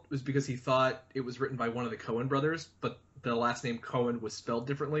Garfield was because he thought it was written by one of the Coen brothers, but the last name Coen was spelled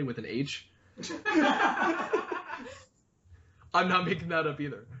differently with an H. I'm not making that up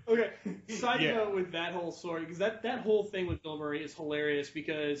either. Okay, side note with that whole story, because that whole thing with Bill Murray is hilarious,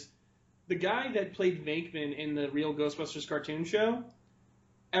 because the guy that played Venkman in the real Ghostbusters cartoon show,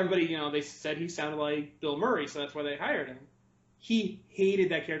 everybody, they said he sounded like Bill Murray, so that's why they hired him. He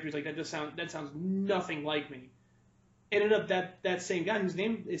hated that character. He's like, that sounds nothing like me. Ended up that same guy, whose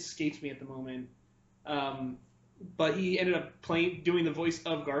name escapes me at the moment, but he ended up doing the voice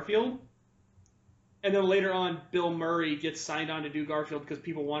of Garfield. And then later on, Bill Murray gets signed on to do Garfield because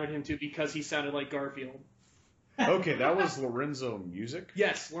people wanted him to because he sounded like Garfield. Okay, that was Lorenzo Music.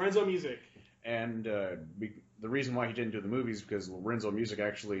 Yes, Lorenzo Music. And the reason why he didn't do the movie is because Lorenzo Music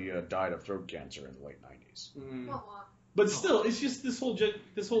actually died of throat cancer in the late 90s. But still, it's just this whole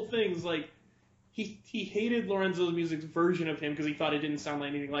thing is like he hated Lorenzo Music's version of him because he thought it didn't sound like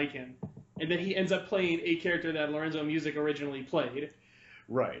anything like him. And then he ends up playing a character that Lorenzo Music originally played.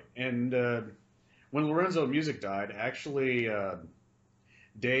 Right. And when Lorenzo Music died, actually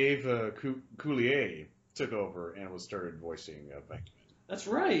Dave Coulier took over and started voicing Venkman. That's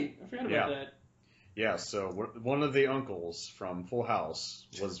right. I forgot about that. Yeah, so one of the uncles from Full House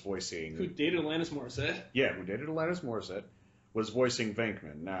was voicing... Who dated Alanis Morissette. Yeah, who dated Alanis Morissette, was voicing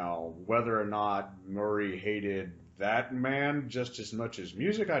Venkman. Now, whether or not Murray hated that man just as much as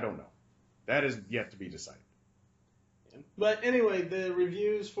music, I don't know. That is yet to be decided. But anyway, the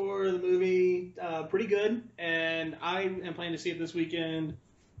reviews for the movie, pretty good, and I am planning to see it this weekend.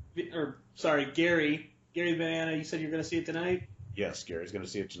 Gary the Banana, you said you're going to see it tonight? Yes, Gary's going to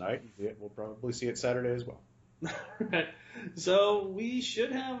see it tonight. We'll probably see it Saturday as well. Right. So we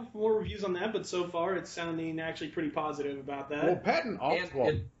should have more reviews on that, but so far it's sounding actually pretty positive about that. Well, Patton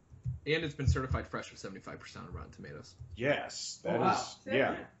Oswalt... And it's been certified fresh with 75% on Rotten Tomatoes. Yes,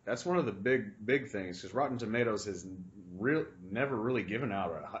 that's one of the big things, because Rotten Tomatoes has never really given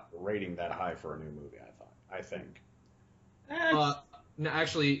out a rating that high for a new movie. I think. No,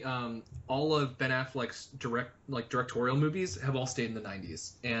 actually, all of Ben Affleck's directorial movies have all stayed in the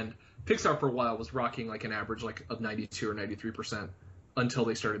 90s, and Pixar for a while was rocking like an average of 92 or 93% until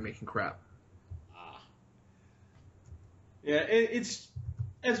they started making crap. Yeah, it's.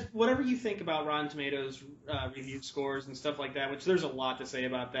 As whatever you think about Rotten Tomatoes review scores and stuff like that, which there's a lot to say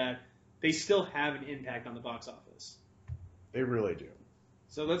about that, they still have an impact on the box office. They really do.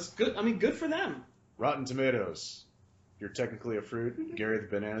 So that's good. I mean, good for them. Rotten Tomatoes. You're technically a fruit. Gary the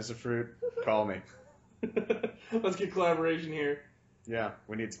Banana's a fruit. Call me. Let's get collaboration here. Yeah,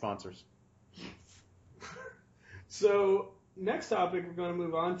 we need sponsors. So next topic we're going to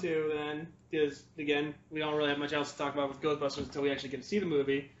move on to then is, again, we don't really have much else to talk about with Ghostbusters until we actually get to see the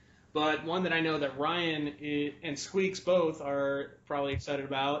movie, but one that I know that Ryan and Squeaks both are probably excited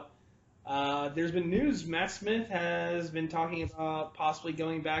about. There's been news. Matt Smith has been talking about possibly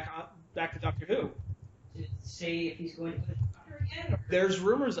going back to Doctor Who. To say if he's going to play the Doctor again? Or... There's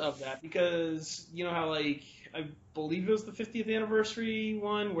rumors of that because you know how I believe it was the 50th anniversary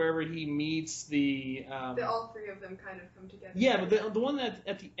one, wherever he meets the... all three of them kind of come together. Yeah, but the one that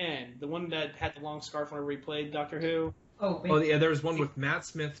at the end, the one that had the long scarf whenever he played Doctor Who. Oh, yeah, there was one with Matt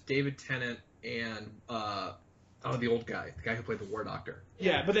Smith, David Tennant, and the old guy, the guy who played the War Doctor.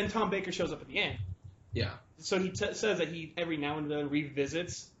 Yeah, but then Tom Baker shows up at the end. Yeah. So he says that he every now and then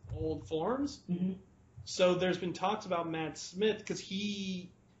revisits old forms. Mm-hmm. So there's been talks about Matt Smith because he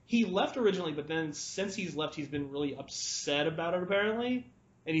left originally, but then since he's left, he's been really upset about it apparently,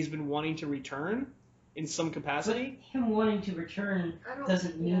 and he's been wanting to return in some capacity. But him wanting to return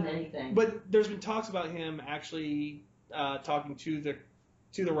doesn't mean anything. But there's been talks about him actually talking to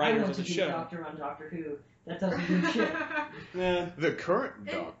the writers of the show. I want to be Doctor on Doctor Who. That doesn't do shit. Yeah. The current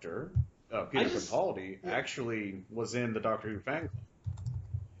Doctor, Peter Capaldi, actually was in the Doctor Who fan club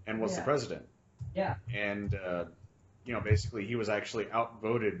and was the president. Yeah. And, basically he was actually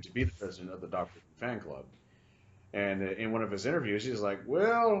outvoted to be the president of the Doctor Who fan club. And in one of his interviews, he's like,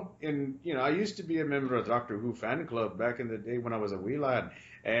 well, I used to be a member of Doctor Who fan club back in the day when I was a wee lad.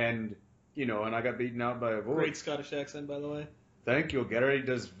 And, and I got beaten out by a vote. Great Scottish accent, by the way. Thank you. Gary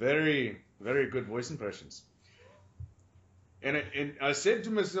does very, very good voice impressions. And I said to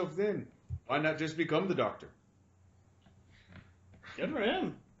myself then, why not just become the Doctor? Good for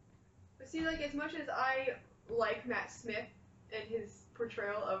him. But see, like, as much as I like Matt Smith and his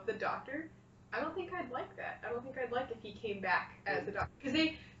portrayal of the Doctor, I don't think I'd like that. I don't think I'd like if he came back as the Doctor. Because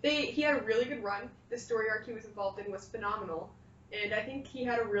he had a really good run. The story arc he was involved in was phenomenal. And I think he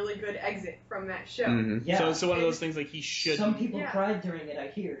had a really good exit from that show. Mm-hmm. Yeah. So one of those things like he should. Some people Yeah. cried during it, I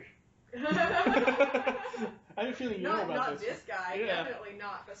hear. I have a feeling you know about Not this. this guy, Yeah. definitely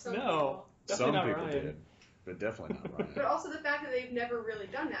not, but some No. people. Definitely Some not people Ryan. did, but definitely not Ryan. But also the fact that they've never really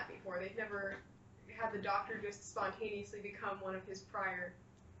done that before. They've never had the Doctor just spontaneously become one of his prior.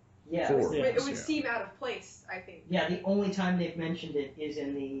 Yeah. Four. yeah. It would Yeah. seem out of place, I think. Yeah, the only time they've mentioned it is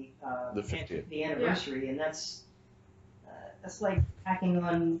in the 50th. the anniversary, and that's like tacking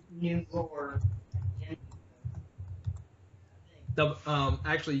on new lore.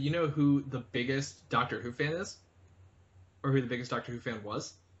 Actually, you know who the biggest Doctor Who fan is? Or who the biggest Doctor Who fan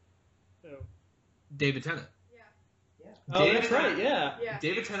was? Who? David Tennant. Oh, David that's right. Tennant- Yeah. Yeah.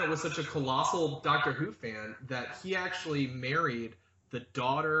 David Tennant was such a colossal Doctor Who fan that he actually married the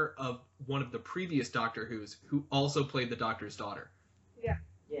daughter of one of the previous Doctor Who's, who also played the Doctor's daughter. Yeah.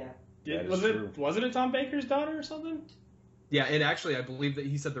 That Was is true. it a Tom Baker's daughter or something? Yeah, and actually, I believe that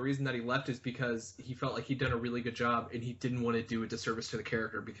he said the reason that he left is because he felt like he'd done a really good job, and he didn't want to do a disservice to the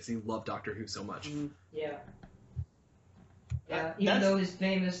character because he loved Doctor Who so much. Yeah. Yeah. That- Even that's- though his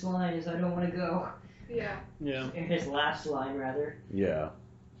famous line is "I don't want to go," Yeah. Yeah. or his last line rather. Yeah.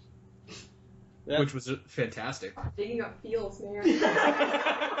 Yeah. Which was fantastic. Digging up feels, man.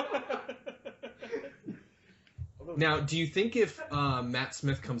 Now, do you think if Matt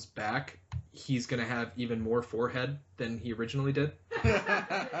Smith comes back, he's going to have even more forehead than he originally did?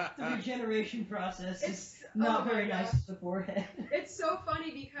 The regeneration process is It's not oh my very God. nice to the forehead. It's so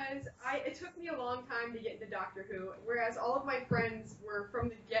funny because it took me a long time to get into Doctor Who, whereas all of my friends were from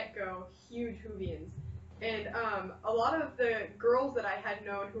the get-go huge Whovians. And a lot of the girls that I had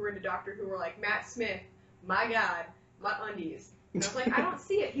known who were into Doctor Who were like, Matt Smith, my God, my undies. And I was like, I don't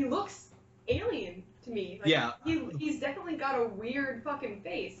see it. He looks alien to me. Like, Yeah. He's definitely got a weird fucking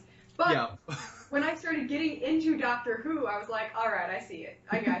face. But Yeah. when I started getting into Doctor Who, I was like, all right, I see it.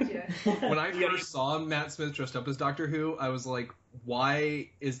 I got you. When I first saw Matt Smith dressed up as Doctor Who, I was like, why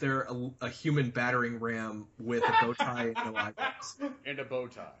is there a human battering ram with a bow tie and no eyebrows? And a bow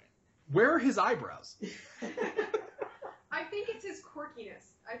tie. Where are his eyebrows? I think it's his quirkiness.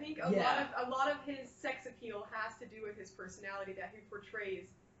 I think a lot of his sex appeal has to do with his personality that he portrays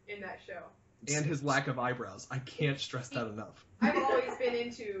in that show. And his lack of eyebrows. I can't stress that enough. I've always been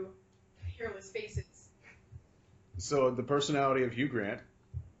into hairless faces. So the personality of Hugh Grant,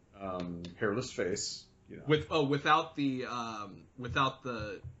 hairless face, Without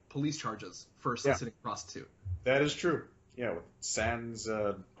the police charges for soliciting a prostitute. that is true. Yeah, with sans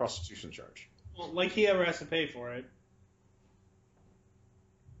prostitution charge. Well, like he ever has to pay for it.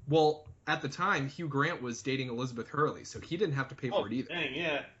 Well, at the time, Hugh Grant was dating Elizabeth Hurley, so he didn't have to pay for it either. Dang,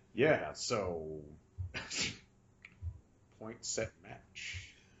 yeah. Yeah, so point set match.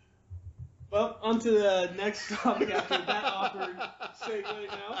 Well, on to the next topic after that awkward segue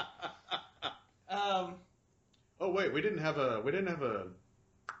now. Oh wait, we didn't have a.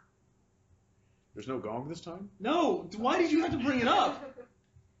 There's no gong this time. No, why did you have to bring it up?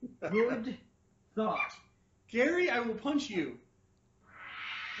 Good thought. Gary, I will punch you.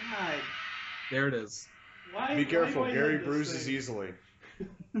 God. There it is. Why? Be careful, why do I Gary have this bruises thing? easily.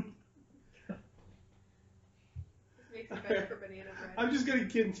 Makes it better for banana bread. I'm just gonna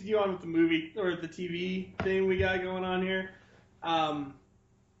continue on with the movie or the TV thing we got going on here.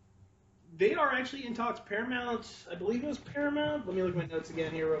 They are actually in talks. Paramount, I believe it was Paramount. Let me look at my notes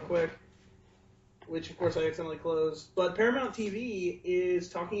again here real quick. Which of course I accidentally closed. But Paramount TV is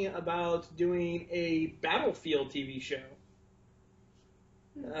talking about doing a Battlefield TV show.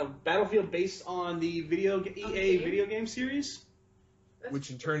 Battlefield based on the EA video game series. Which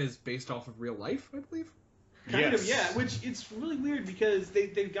in turn is based off of real life, I believe. Kind of, yeah. Which it's really weird because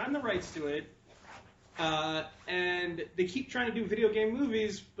they've gotten the rights to it, and they keep trying to do video game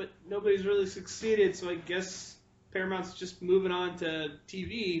movies, but nobody's really succeeded. So I guess Paramount's just moving on to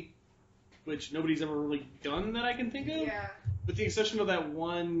TV, which nobody's ever really done that I can think of. Yeah. With the exception of that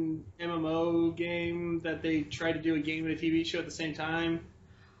one MMO game that they tried to do a game and a TV show at the same time.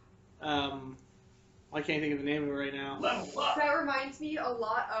 I can't think of the name of it right now. That reminds me a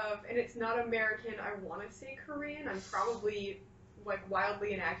lot of, and it's not American, I want to say Korean, I'm probably like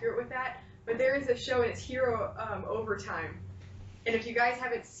wildly inaccurate with that, but there is a show and it's Hero Overtime. And if you guys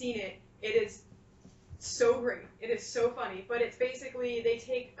haven't seen it, it is so great. It is so funny. But it's basically, they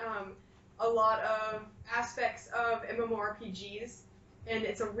take a lot of aspects of MMORPGs, and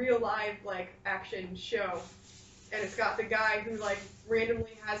it's a real live like action show. And it's got the guy who like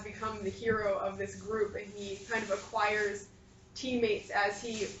randomly has become the hero of this group, and he kind of acquires teammates as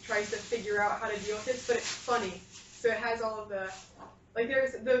he tries to figure out how to deal with this. But it's funny, so it has all of the like.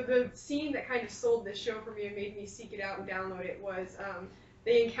 There's the scene that kind of sold this show for me and made me seek it out and download it was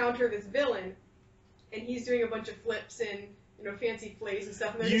they encounter this villain, and he's doing a bunch of flips and fancy plays and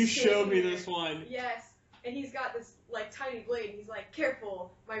stuff. And You showed me this one. Yes. And he's got this, like, tiny blade, and he's like,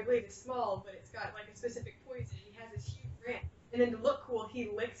 careful, my blade is small, but it's got, like, a specific poison. He has this huge brand. And then to look cool, he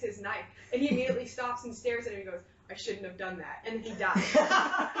licks his knife. And he immediately stops and stares at him and goes, I shouldn't have done that. And then he dies.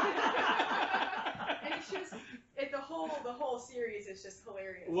 And it's just, the whole series is just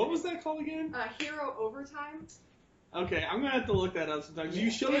hilarious. What was that called again? Hero Overtime. Okay, I'm gonna have to look that up sometimes.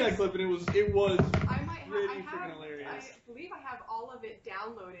 You showed me that clip, and it was I might really freaking hilarious. I believe I have all of it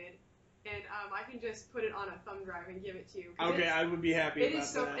downloaded. And I can just put it on a thumb drive and give it to you. Okay, I would be happy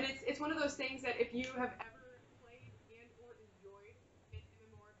about that. And it's one of those things that if you have ever played and or enjoyed an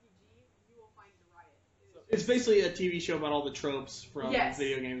MMORPG, you will find it a riot. It's basically a TV show about all the tropes from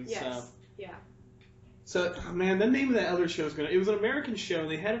video games and stuff. Yeah. So, oh man, the name of that other show is it was an American show,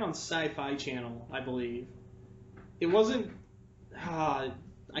 and they had it on Sci-Fi Channel, I believe. It wasn't, I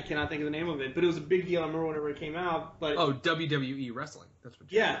cannot think of the name of it, but it was a big deal. I remember whenever it came out. But WWE Wrestling. That's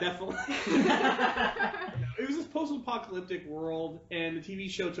what. Yeah, definitely. It was this post-apocalyptic world, and the TV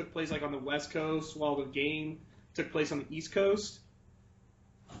show took place like on the West Coast, while the game took place on the East Coast.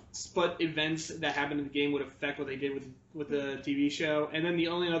 But events that happened in the game would affect what they did with the TV show. And then the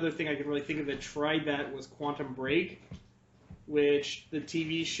only other thing I could really think of that tried that was Quantum Break, which the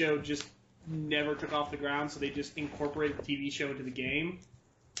TV show just never took off the ground, so they just incorporated the TV show into the game,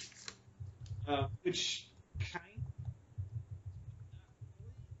 which kind.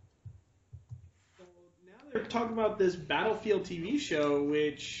 So now they're talking about this Battlefield TV show,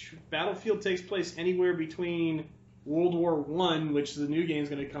 which Battlefield takes place anywhere between World War I, which the new game is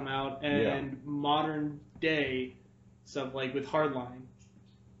going to come out, and modern day stuff like with Hardline.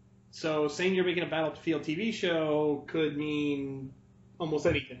 So saying you're making a Battlefield TV show could mean almost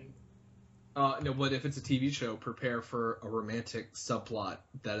anything. No, but if it's a TV show, prepare for a romantic subplot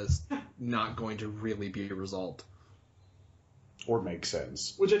that is not going to really be resolved. Or make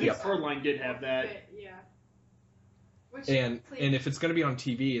sense. Which I think Hardline did have that. Yeah. And if it's going to be on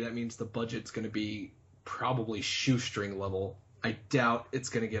TV, that means the budget's going to be probably shoestring level. I doubt it's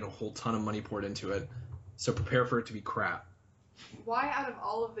going to get a whole ton of money poured into it. So prepare for it to be crap. Why out of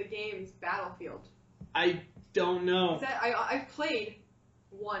all of the games, Battlefield? I don't know. I've played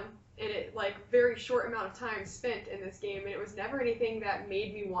one. In it, like, very short amount of time spent in this game, and it was never anything that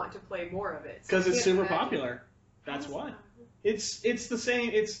made me want to play more of it. Because it's super popular. That's why. It's the same.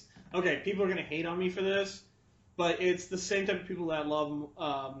 It's okay. People are gonna hate on me for this, but it's the same type of people that love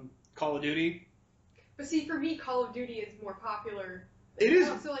Call of Duty. But see, for me, Call of Duty is more popular. It is.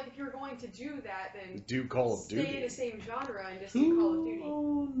 So, like, if you're going to do that, then do Call of Duty. Stay in the same genre and just do Call of Duty. Who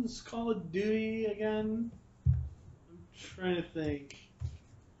owns Call of Duty again? I'm trying to think.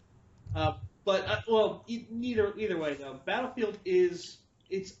 Either way though, Battlefield it's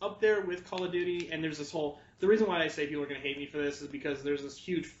up there with Call of Duty, and there's this whole. The reason why I say people are going to hate me for this is because there's this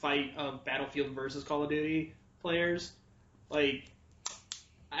huge fight of Battlefield versus Call of Duty players. Like,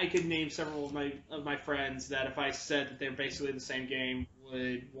 I could name several of my friends that if I said that they're basically the same game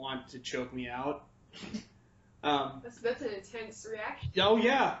would want to choke me out. That's an intense reaction. Oh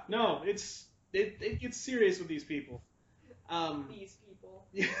yeah, no, it gets serious with these people. These people.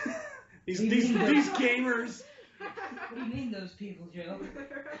 These gamers. What do you mean, those people, Joe?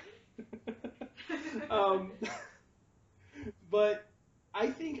 But I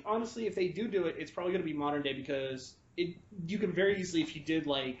think honestly, if they do it, it's probably going to be modern day because you can very easily, if you did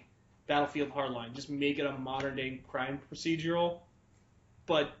like Battlefield Hardline, just make it a modern day crime procedural,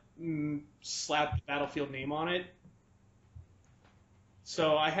 but slap the Battlefield name on it.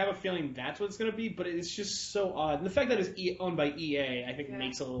 So I have a feeling that's what it's going to be, but it's just so odd. And the fact that it's owned by EA, I think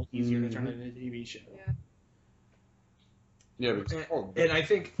makes it a little easier to turn it into a TV show. Yeah, and I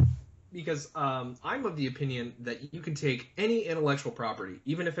think because I'm of the opinion that you can take any intellectual property,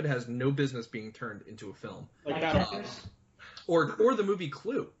 even if it has no business being turned into a film, like Battlefield, or the movie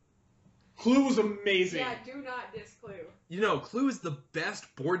Clue. Clue was amazing. Yeah, do not diss Clue. Clue is the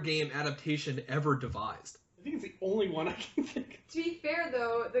best board game adaptation ever devised. I think it's the only one I can think of. To be fair,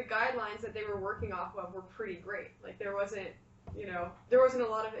 though, the guidelines that they were working off of were pretty great. Like, there wasn't a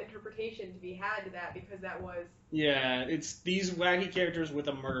lot of interpretation to be had to that because that was... Yeah, it's these wacky characters with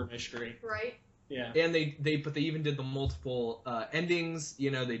a murder mystery. Right? Yeah. And they even did the multiple endings.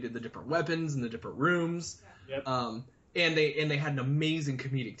 They did the different weapons in the different rooms. Yeah. Yep. And they had an amazing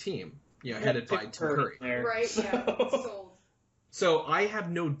comedic team, headed by Tim Curry. Right, yeah. Sold. So I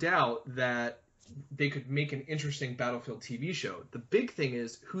have no doubt that they could make an interesting Battlefield TV show. The big thing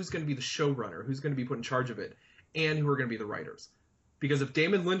is who's going to be the showrunner, who's going to be put in charge of it, and who are going to be the writers. Because if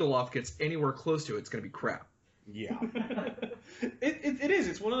Damon Lindelof gets anywhere close to it, it's going to be crap. Yeah. It is.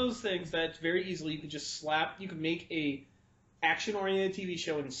 It's one of those things that very easily you could make a action-oriented TV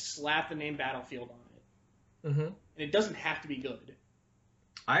show and slap the name Battlefield on it. Mm-hmm. And it doesn't have to be good.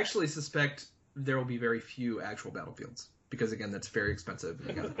 I actually suspect there will be very few actual Battlefields. Because, again, that's very expensive.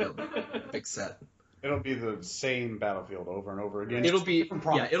 You got to build a big set. It'll be the same Battlefield over and over again. It'll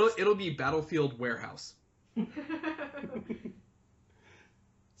be Battlefield Warehouse.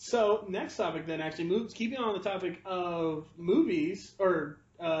 So, next topic then actually keeping on the topic of movies, or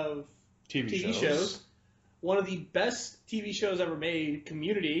of TV shows. One of the best TV shows ever made,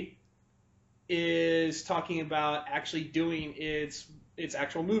 Community, is talking about actually doing its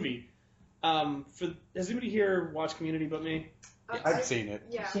actual movie. Has anybody here watched Community but me? I've seen it.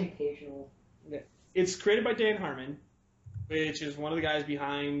 Yeah. I've seen occasional. It's created by Dan Harmon, which is one of the guys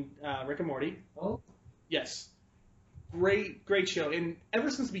behind Rick and Morty. Oh. Yes. Great show. And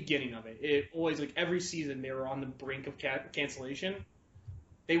ever since the beginning of it, it always, like, every season they were on the brink of cancellation.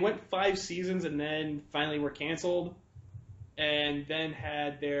 They went 5 seasons and then finally were canceled. And then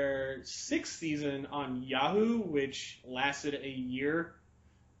had their 6th season on Yahoo, which lasted a year.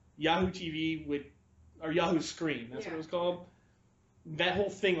 Yahoo TV or Yahoo Screen, that's what it was called. That whole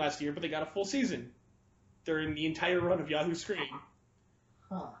thing last year, but they got a full season during the entire run of Yahoo Screen.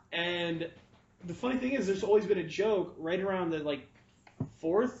 Huh. And the funny thing is, there's always been a joke right around the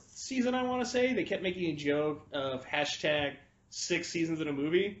 4th season, I want to say. They kept making a joke of hashtag 6 seasons in a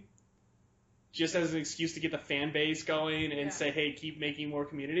movie, just as an excuse to get the fan base going and say, hey, keep making more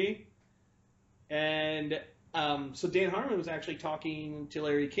Community. And so Dan Harmon was actually talking to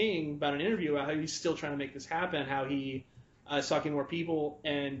Larry King about an interview about how he's still trying to make this happen, how he is talking to more people,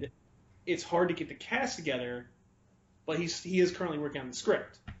 and it's hard to get the cast together, but he is currently working on the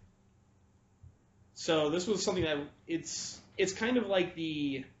script. So this was something that it's kind of like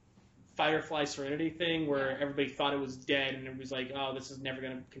the Firefly Serenity thing, where everybody thought it was dead, and everybody's like, oh, this is never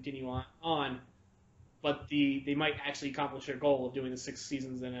going to continue on. But they might actually accomplish their goal of doing the 6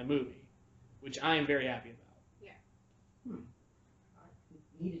 seasons in a movie, which I am very happy about.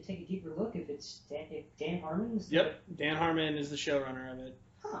 I need to take a deeper look if Dan Harmon's. Yep, Dan Harmon is the showrunner of it.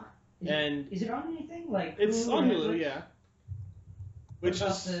 Huh. Is it on anything like? It's Hulu on or Hulu, Netflix? yeah. What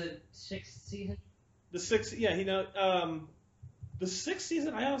about the 6th season? The 6th, yeah, the 6th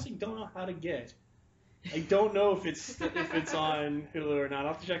season I honestly don't know how to get. I don't know if it's on Hulu or not.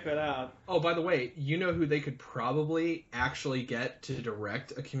 I'll have to check that out. Oh, by the way, you know who they could probably actually get to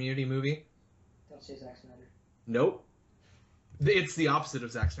direct a Community movie? Don't say Zack Snyder. Nope. It's the opposite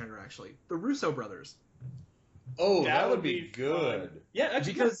of Zack Snyder, actually. The Russo brothers. Oh, That that would would be be good. Yeah,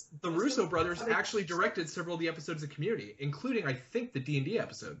 actually, Because the Russo brothers actually directed several of the episodes of Community, including, I think, the D&D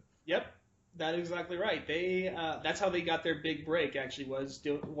episode. Yep, that is exactly right. They that's how they got their big break. Actually,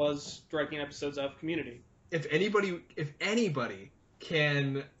 was directing episodes of Community. If anybody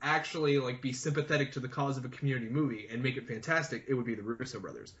can actually be sympathetic to the cause of a Community movie and make it fantastic, it would be the Russo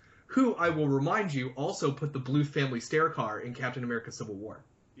brothers, who, I will remind you, also put the blue family stair car in Captain America: Civil War.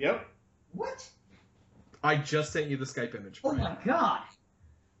 Yep. What? I just sent you the Skype image. Oh Brian. my god!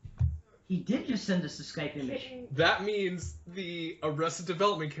 He did just send us the Skype image. Kidding. That means the Arrested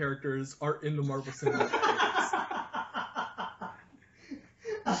Development characters are in the Marvel Cinematic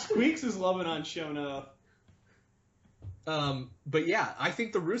Universe. Squeaks is loving on Shona. But yeah, I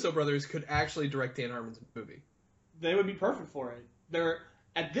think the Russo brothers could actually direct Dan Harmon's movie. They would be perfect for it. They're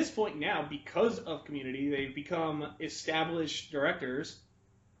at this point now, because of Community, they've become established directors.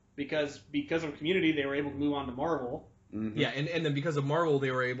 Because of Community, they were able to move on to Marvel. Mm-hmm. Yeah, and then because of Marvel, they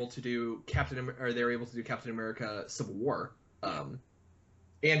were able to do Captain America: Civil War,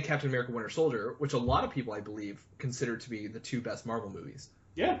 and Captain America: Winter Soldier, which a lot of people, I believe, consider to be the 2 best Marvel movies.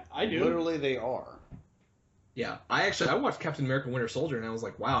 Yeah, I do. Literally, they are. Yeah, I watched Captain America: Winter Soldier, and I was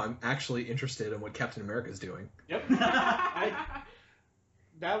like, wow, I'm actually interested in what Captain America is doing. Yep.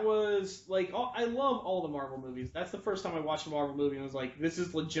 That was I love all the Marvel movies. That's the first time I watched a Marvel movie and I was like, this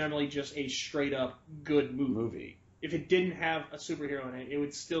is legitimately just a straight up good movie. if it didn't have a superhero in it, it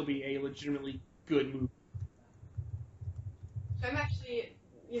would still be a legitimately good movie. I'm actually,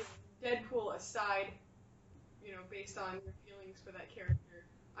 Deadpool aside, based on your feelings for that character,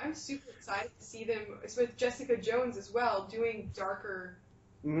 I'm super excited to see them with Jessica Jones as well doing darker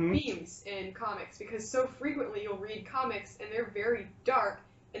themes in comics, because so frequently you'll read comics and they're very dark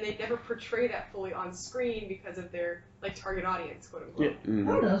and they never portray that fully on screen because of their target audience, quote unquote. I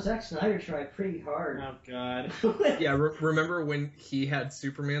don't know, Zack Snyder tried pretty hard. Oh God. Yeah, remember when he had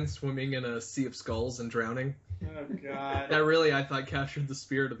Superman swimming in a sea of skulls and drowning? Oh God. That really, I thought, captured the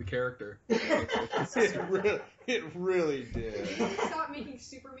spirit of the character. It really did. Stop making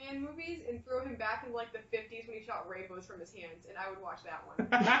Superman movies and throw him back in the 50s when he shot rainbows from his hands, and I would watch that one.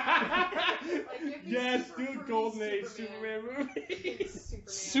 Yes, do a Golden Age Superman movie.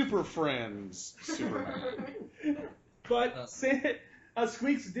 Super Friends. Superman. But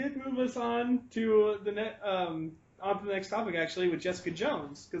Squeaks did move us on to the next topic, actually, with Jessica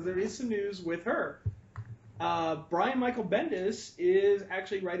Jones, because there is some news with her. Brian Michael Bendis is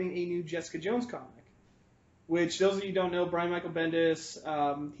actually writing a new Jessica Jones comic, which, those of you who don't know, Brian Michael Bendis,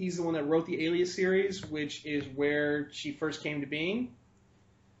 he's the one that wrote the Alias series, which is where she first came to being.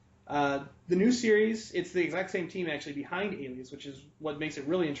 The new series, it's the exact same team actually behind Alias, which is what makes it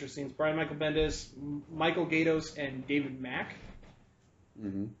really interesting. It's Brian Michael Bendis, Michael Gaydos, and David Mack.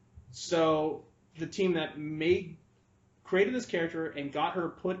 Mm-hmm. So the team that created this character and got her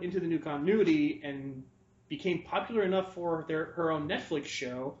put into the new continuity and became popular enough for her own Netflix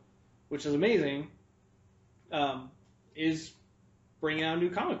show, which is amazing, is bringing out a new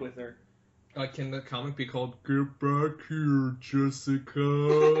comic with her. Can the comic be called Get Back Here,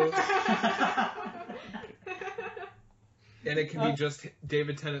 Jessica? And it can be just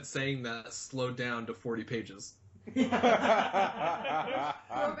David Tennant saying that slowed down to 40 pages. Go back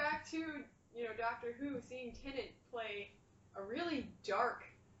to, Doctor Who, seeing Tennant play a really dark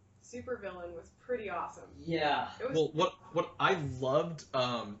supervillain was pretty awesome. Yeah. Well, what I loved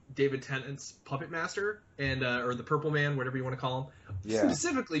David Tennant's Puppet Master and or the Purple Man, whatever you want to call him,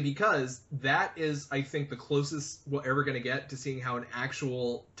 specifically because that is, I think, the closest we're ever going to get to seeing how an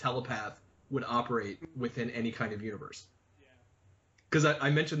actual telepath would operate within any kind of universe. Because I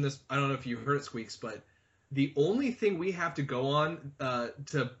mentioned this, I don't know if you heard it, Squeaks, but the only thing we have to go on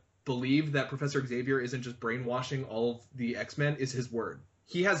to believe that Professor Xavier isn't just brainwashing all of the X-Men is his word.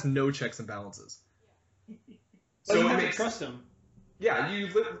 He has no checks and balances. So you have to trust him. Yeah, you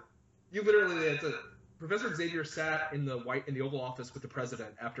literally. Professor Xavier sat in the Oval Office with the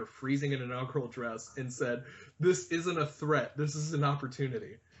president after freezing an inaugural address and said, "This isn't a threat. This is an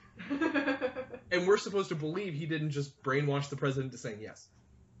opportunity." And we're supposed to believe he didn't just brainwash the president to saying yes.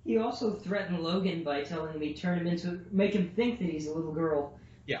 He also threatened Logan by telling him make him think that he's a little girl.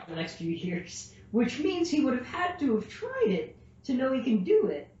 Yeah. For the next few years, which means he would have had to have tried it to know he can do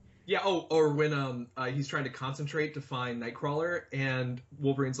it. Yeah. Oh, or when he's trying to concentrate to find Nightcrawler, and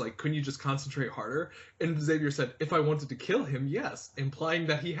Wolverine's like, "Couldn't you just concentrate harder?" And Xavier said, "If I wanted to kill him, yes," implying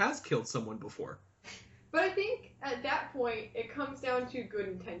that he has killed someone before. But I think at that point it comes down to good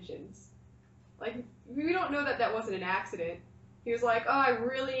intentions. We don't know that wasn't an accident. He was like, "Oh, I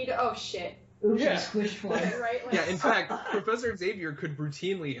really need to. Oh shit." Oops, Yeah. I squished one. Right? Yeah, in fact, Professor Xavier could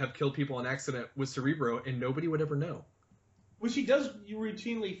routinely have killed people on accident with Cerebro, and nobody would ever know. Which he does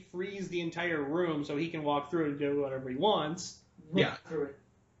routinely freeze the entire room so he can walk through and do whatever he wants.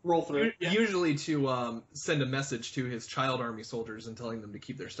 Roll through it. Yeah. Usually to send a message to his child army soldiers and telling them to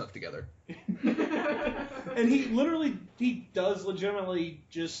keep their stuff together. And he does legitimately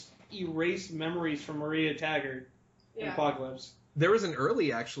just erase memories from Maria Taggart in Apocalypse. There was an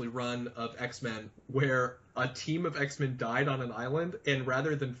early, actually, run of X-Men where a team of X-Men died on an island, and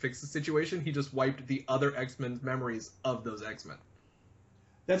rather than fix the situation, he just wiped the other X-Men's memories of those X-Men.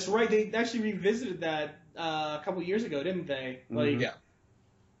 That's right. They actually revisited that a couple years ago, didn't they? Yeah.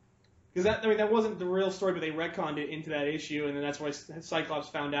 Because that wasn't the real story, but they retconned it into that issue, and then that's why Cyclops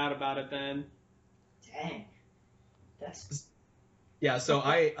found out about it then. Dang. That's... Yeah, so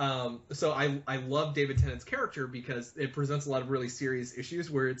I love David Tennant's character because it presents a lot of really serious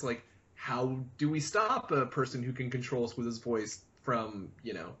issues where it's like, how do we stop a person who can control us with his voice from,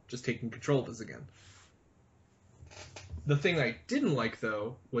 just taking control of us again? The thing I didn't like,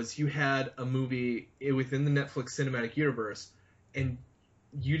 though, was you had a movie within the Netflix cinematic universe, and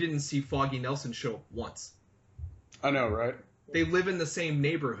you didn't see Foggy Nelson show up once. I know, right? They live in the same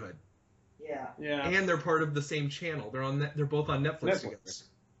neighborhood. Yeah. And they're part of the same channel. They're both on Netflix together.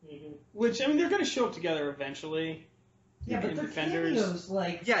 Mm-hmm. Which, they're going to show up together eventually. Yeah, but and they're Defenders. cameos,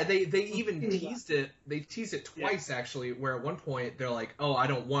 like... Yeah, they even teased it. They teased it twice actually. Where at one point they're like, "Oh, I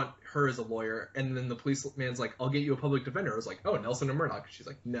don't want her as a lawyer," and then the policeman's like, "I'll get you a public defender." I was like, "Oh, Nelson and Murdoch." She's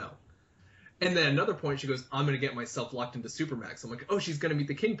like, "No." And then another point, she goes, "I'm gonna get myself locked into Supermax." I'm like, "Oh, she's gonna meet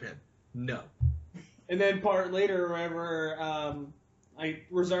the Kingpin." No. And then part later, wherever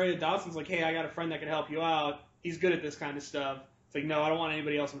Rosario Dawson's like, "Hey, I got a friend that can help you out. He's good at this kind of stuff." It's like, no, I don't want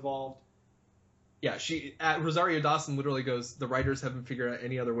anybody else involved. Yeah, Rosario Dawson literally goes, "The writers haven't figured out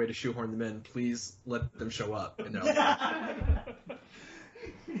any other way to shoehorn them in. Please let them show up." And they're like,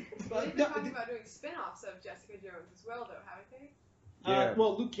 Well, they've been talking about doing spin-offs of Jessica Jones as well, though, haven't they? Yeah.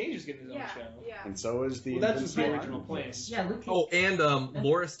 Well, Luke Cage is getting his own show. Yeah. And so is the. Well, that's just the Invincible original Iron plan. Fist. Yeah, Luke Cage. oh, and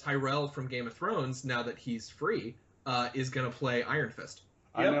Loras Tyrell from Game of Thrones, now that he's free, is gonna play Iron Fist.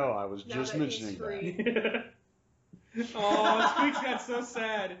 I Yep. know. I was Now just that he's mentioning free. that. Oh, Squeaks got so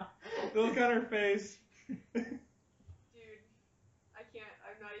sad. The look on her face. Dude, I can't.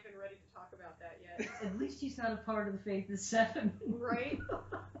 I'm not even ready to talk about that yet. At least he's not a part of the Faith of Seven. Right?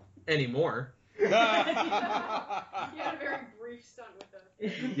 Anymore. He had a very brief stint with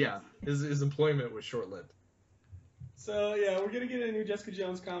us. Yeah, his employment was short-lived. So yeah, we're gonna get a new Jessica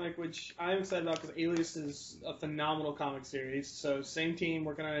Jones comic, which I'm excited about because Alias is a phenomenal comic series. So same team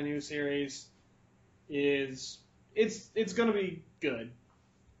working on a new series. It's gonna be good.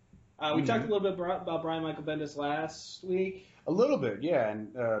 We talked a little bit about Brian Michael Bendis last week. A little bit, yeah,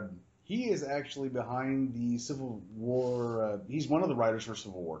 and he is actually behind the Civil War. He's one of the writers for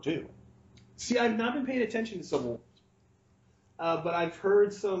Civil War too. See, I've not been paying attention to Civil War, but I've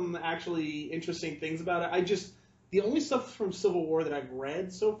heard some actually interesting things about it. The only stuff from Civil War that I've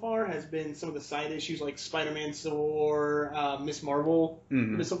read so far has been some of the side issues like Spider-Man Civil War, Miss Marvel,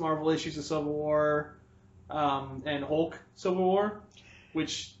 Miss Marvel issues of Civil War, and Hulk Civil War,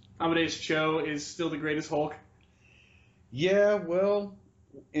 which Amadeus Cho is still the greatest Hulk. Yeah, well,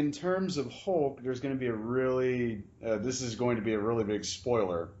 in terms of Hulk, there's going to be a really. This is going to be a really big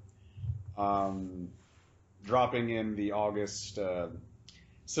spoiler. Dropping in the August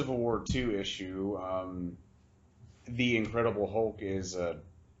Civil War II issue, the Incredible Hulk is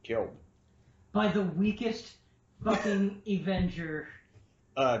killed. By the weakest fucking Avenger.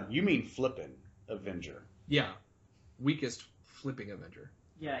 You mean flippin' Avenger? Yeah, weakest flipping Avenger.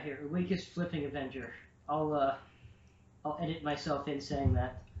 Yeah, here, weakest flipping Avenger. I'll edit myself in saying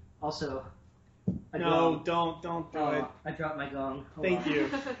that. Also, Don't do it. I dropped my gong. Hold Thank on. you.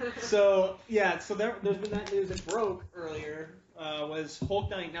 So yeah, so there's been that news that broke earlier was Hulk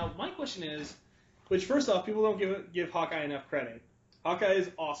Knight. Now my question is, which first off, people don't give Hawkeye enough credit. Hawkeye is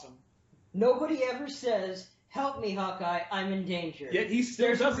awesome. Nobody ever says, "Help me, Hawkeye, I'm in danger." Yet he still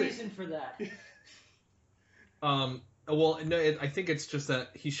There's does a it. reason for that. Well, no, I think it's just that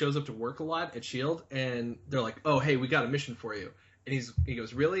he shows up to work a lot at S.H.I.E.L.D., and they're like, "Oh, hey, we got a mission for you." And he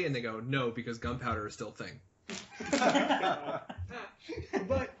goes, "Really?" And they go, "No, because gunpowder is still a thing."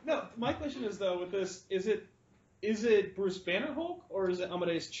 But no, my question is though, with this, is it Bruce Banner Hulk or is it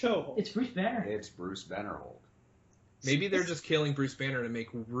Amadeus Cho Hulk? It's Bruce Banner. It's Bruce Banner Hulk. Maybe they're just killing Bruce Banner to make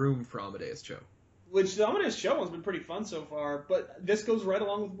room for Amadeus Cho. Which the Amadeus Cho one's been pretty fun so far, but this goes right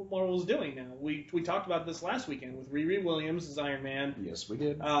along with what Marvel's doing now. We talked about this last weekend with Riri Williams as Iron Man. Yes, we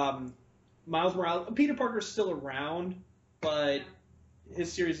did. Miles Morales, Peter Parker's still around, but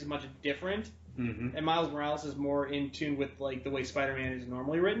his series is much different. Mm-hmm. And Miles Morales is more in tune with like the way Spider-Man is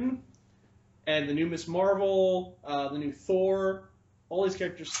normally written. And the new Miss Marvel, the new Thor, all these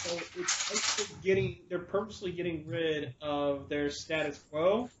characters, so they're purposely getting rid of their status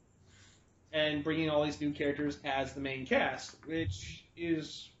quo and bringing all these new characters as the main cast, which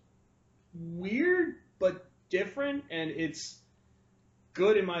is weird but different, and it's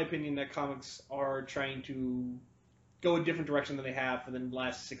good in my opinion that comics are trying to go a different direction than they have for the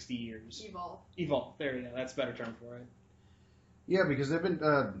last 60 years. Evolve. There you go. That's a better term for it. Yeah, because they've been.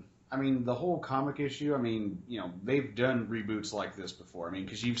 The whole comic issue. They've done reboots like this before.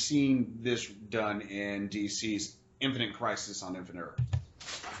 Because you've seen this done in DC's Infinite Crisis on Infinite Earth.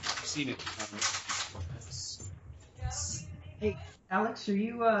 I've seen it. Hey, Alex, are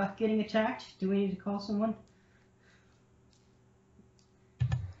you getting attacked? Do we need to call someone?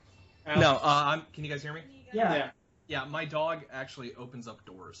 No, can you guys hear me? Yeah. Yeah, my dog actually opens up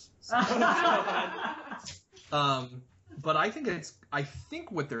doors. So. But I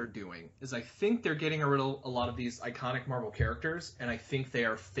think what they're doing is I think they're getting rid of a lot of these iconic Marvel characters, and I think they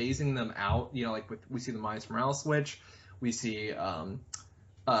are phasing them out. Like we see the Miles Morales switch, we see,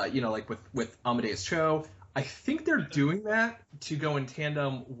 with Amadeus Cho. I think they're doing that to go in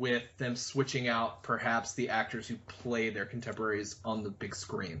tandem with them switching out perhaps the actors who play their contemporaries on the big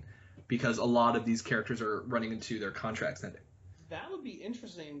screen. because a lot of these characters are running into their contracts ending. That would be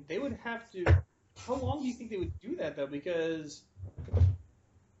interesting. They would have to. How long do you think they would do that though? Because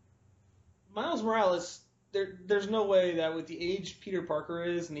Miles Morales, there's no way that with the age Peter Parker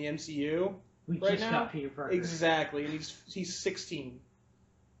is in the MCU We right just now, got Peter Parker. exactly, and he's 16.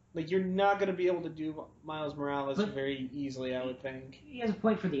 Like you're not gonna be able to do Miles Morales But- very easily, I would think. He has a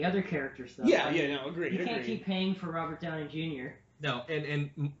point for the other characters, though. Yeah, Like, yeah, no, agreed. You can't keep paying for Robert Downey Jr. No,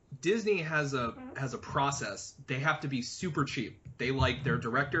 and Disney has a process. They have to be super cheap. They like their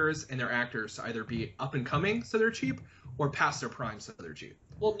directors and their actors to either be up and coming, so they're cheap, or past their prime, so they're cheap.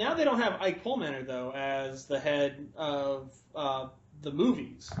 Well, now they don't have Ike Perlmutter though as the head of the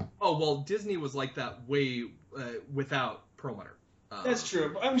movies. Oh well, Disney was like that way without Perlmutter. That's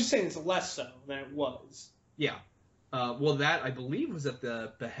true, but I'm just saying it's less so than it was. Yeah. Well, that I believe was at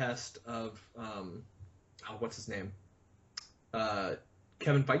the behest of what's his name?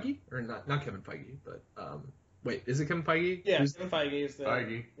 Kevin Feige, or not Kevin Feige, but wait, is it Kevin Feige? Yeah, Kevin Feige is the.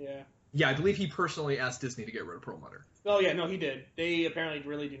 Feige. Yeah. Yeah, I believe he personally asked Disney to get rid of Perlmutter. Oh yeah, no, he did. They apparently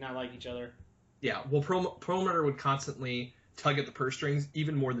really do not like each other. Yeah, well, Perlmutter would constantly tug at the purse strings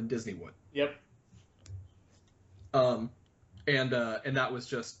even more than Disney would. Yep. And that was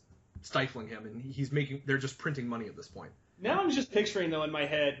just stifling him, and they're just printing money at this point. Now I'm just picturing though in my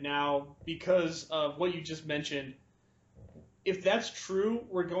head now because of what you just mentioned. If that's true,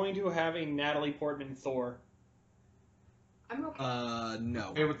 we're going to have a Natalie Portman Thor. I'm okay. No.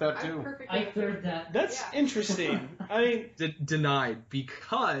 Okay with that I'm too. perfectly I okay third with that. That's Yeah. interesting. I mean, Denied,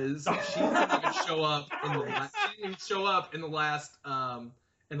 because she didn't even show up in the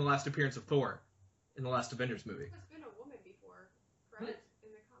last appearance of Thor in the last Avengers movie. There's been a woman before, correct?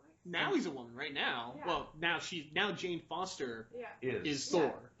 In the comics? now he's a woman right now. Yeah. Well, now Jane Foster Yeah. is Yeah.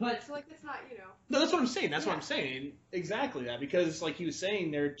 Thor. But So, like, that's not, No, that's what I'm saying. That's what Yeah. I'm saying. Exactly that. Because, like he was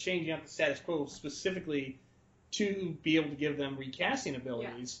saying, they're changing up the status quo specifically to be able to give them recasting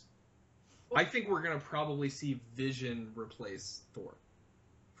abilities. I think we're gonna probably see Vision replace Thor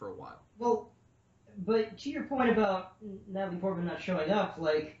for a while. well, but to your point about Natalie Portman not showing up,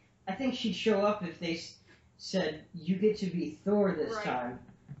 like I think she'd show up if they said you get to be Thor this Right. time.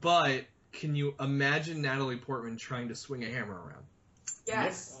 But can you imagine Natalie Portman trying to swing a hammer around?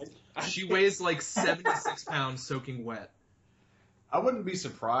 yes. She weighs like 76 pounds soaking wet. I wouldn't be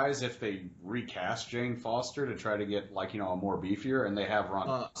surprised if they recast Jane Foster to try to get a more beefier, and they have Ron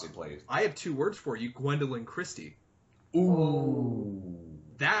Perlmutter play. I have two words for you: Gwendolyn Christie. Ooh.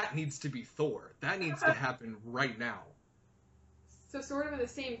 That needs to be Thor. That needs to happen right now. So, sort of in the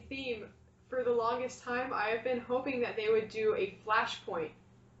same theme, for the longest time, I have been hoping that they would do a Flashpoint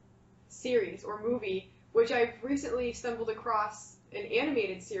series or movie, which I've recently stumbled across an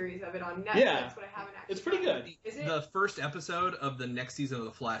animated series of it on Netflix, Yeah. but I haven't actually. It's pretty gotten good. it. Is it? The first episode of the next season of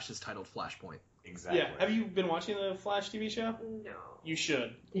The Flash is titled Flashpoint. Exactly. Yeah. Have you been watching the Flash TV show? No. You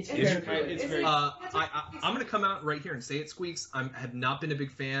should. It's Is very it- good. It's is very. it- I'm going to come out right here and say it, Squeaks. I have not been a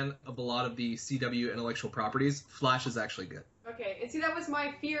big fan of a lot of the CW intellectual properties. Flash is actually good. Okay, and see, that was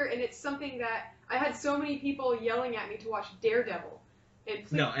my fear, and it's something that I had so many people yelling at me to watch Daredevil. And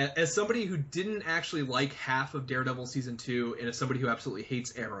please, No, as somebody who didn't actually like half of Daredevil season 2, and as somebody who absolutely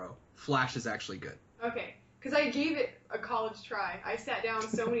hates Arrow, Flash is actually good. Okay, because I gave it a college try. I sat down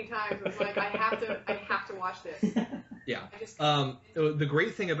so many times and was like, I have to watch this. Yeah. I just The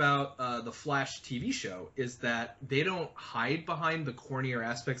great thing about the Flash TV show is that they don't hide behind the cornier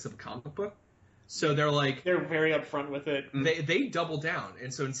aspects of a comic book. So they're like, They're very upfront with it. they double down.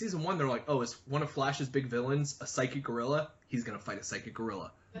 And so in season 1, they're like, oh, is one of Flash's big villains a psychic gorilla? He's going to fight a psychic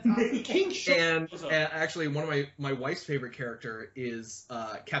gorilla. That's awesome. King Shark And was a- actually, one of my wife's favorite character is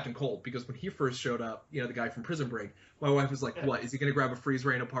Captain Cold, because when he first showed up, the guy from Prison Break, my wife was like, what, is he going to grab a freeze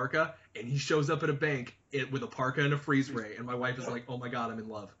ray and a parka? And he shows up at a bank with a parka and a freeze ray, and my wife is like, oh my god, I'm in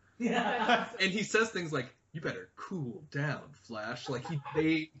love. Yeah. That's awesome. And he says things like, you better cool down, Flash. Like,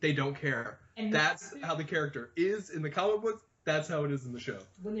 they don't care. And That's how the character is in the comic books. That's how it is in the show.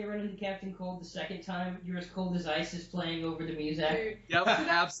 when they run into Captain Cold the second time, You're as Cold as Ice is playing over the music. Dude, Yep,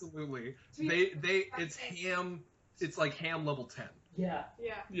 absolutely. to me, It's ham. It's like ham level 10. Yeah.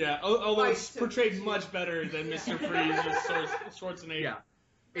 yeah. Yeah, although it's Fight to- portrayed much better than Mr. Freeze as Schwarzenegger. Yeah.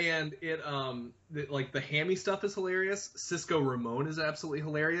 And it the hammy stuff is hilarious. Cisco Ramon is absolutely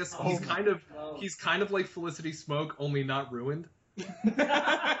hilarious. Oh He's my kind of God. he's kind of like Felicity Smoke, only not ruined.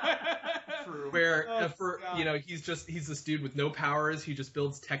 True. Where Oh, for God. he's this dude with no powers. He just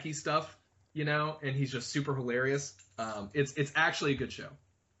builds techie stuff, and he's just super hilarious. It's actually a good show.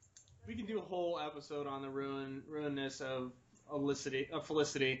 We can do a whole episode on the ruinness of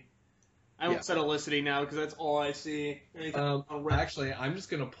Felicity. I won't set Olicity now because that's all I see. Actually, I'm just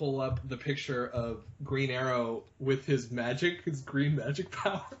gonna pull up the picture of Green Arrow with his green magic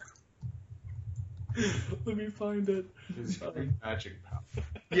power. Let me find it. His green magic power.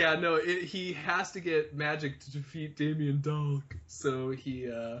 Yeah, no, he has to get magic to defeat Damien Dog. So he,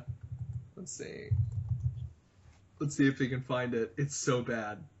 let's see if we can find it. It's so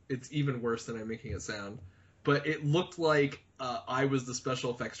bad. It's even worse than I'm making it sound. But it looked like I was the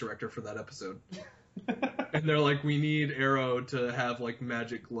special effects director for that episode. And they're like, we need Arrow to have, like,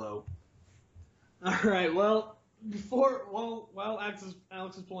 magic glow. All right, well, while Alex is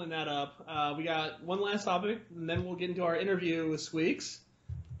pulling that up, we got one last topic, and then we'll get into our interview with Squeaks,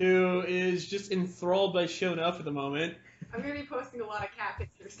 who is just enthralled by Shown Up at the moment. I'm going to be posting a lot of cat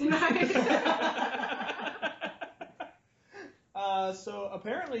pictures tonight. So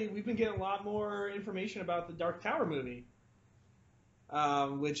apparently we've been getting a lot more information about the Dark Tower movie,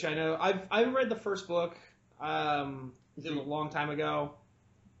 which I know I've read the first book a long time ago.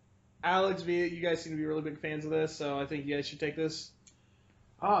 Alex, you guys seem to be really big fans of this, so I think you guys should take this.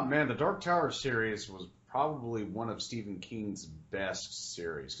 Oh man, the Dark Tower series was probably one of Stephen King's best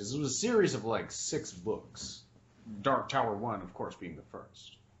series because it was a series of like 6 books. Dark Tower 1, of course, being the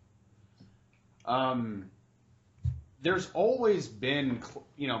first. There's always been,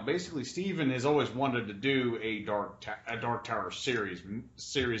 basically Stephen has always wanted to do a Dark Tower series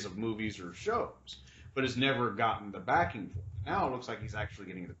of movies or shows, but has never gotten the backing for it. Now it looks like he's actually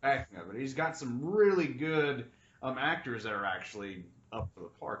getting the backing of it. He's got some really good actors that are actually up for the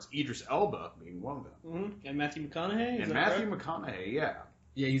parts. Idris Elba being one of them. Mm-hmm. And Matthew McConaughey? McConaughey, yeah.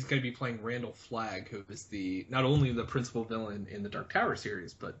 Yeah, he's going to be playing Randall Flagg, who is not only the principal villain in the Dark Tower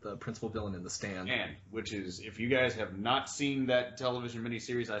series, but the principal villain in The Stand. And, which is, if you guys have not seen that television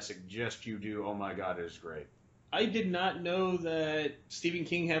miniseries, I suggest you do. Oh my god, it is great. I did not know that Stephen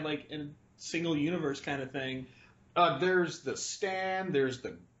King had like a single universe kind of thing. There's The Stand, there's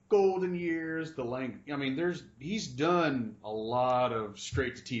The Golden Years, he's done a lot of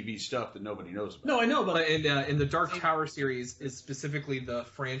straight-to-TV stuff that nobody knows about. No, I know, but in the Dark Tower series is specifically the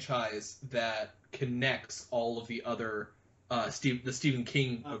franchise that connects all of the other the Stephen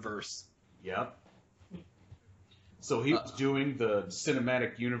King verse. Yep. So he was doing the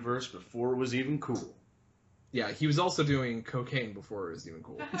cinematic universe before it was even cool. Yeah, he was also doing cocaine before it was even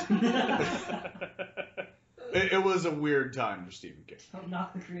cool. It was a weird time for Stephen King. Don't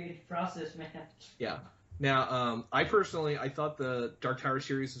knock the creative process, man. Yeah. Now, I thought the Dark Tower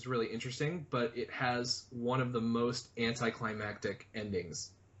series was really interesting, but it has one of the most anticlimactic endings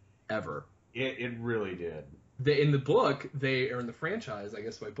ever. It really did. In the book, or in the franchise, I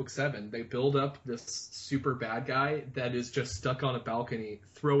guess by book 7, they build up this super bad guy that is just stuck on a balcony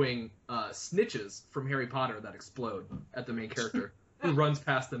throwing snitches from Harry Potter that explode at the main character, who runs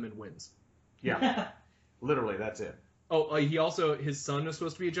past them and wins. Yeah. Literally, that's it. Oh, his son is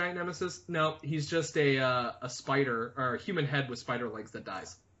supposed to be a giant nemesis. No, he's just a spider, or a human head with spider legs that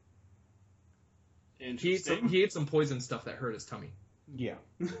dies. He ate some poison stuff that hurt his tummy. Yeah.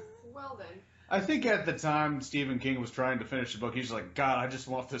 Well then. I think at the time Stephen King was trying to finish the book, he's like, God, I just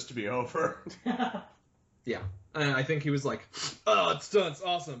want this to be over. Yeah. And I think he was like, oh, it's done. It's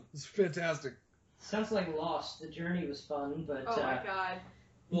awesome. It's fantastic. Sounds like Lost. The journey was fun, but... Oh my god.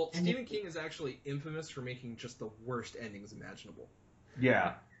 Well, Stephen King is actually infamous for making just the worst endings imaginable.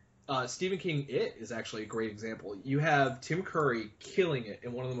 Yeah. Stephen King, It is actually a great example. You have Tim Curry killing it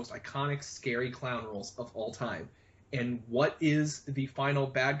in one of the most iconic scary clown roles of all time. And what is the final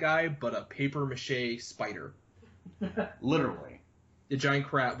bad guy but a papier-mâché spider? Literally. A giant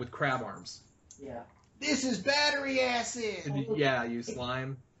crab with crab arms. Yeah. This is battery acid! Yeah, you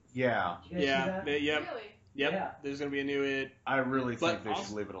slime. Yeah. Yep. Really? Yep. Yeah. There's gonna be a new It. I really think But they should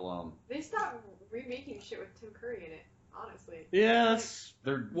also- leave it alone. They stopped remaking shit with Tim Curry in it, honestly. Yeah, that's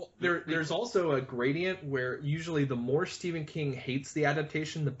There's also a gradient where usually the more Stephen King hates the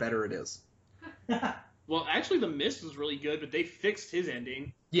adaptation, the better it is. well. Actually, The Mist was really good, but they fixed his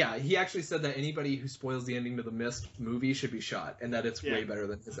ending. Yeah, he actually said that anybody who spoils the ending to the Mist movie should be shot, and that it's way better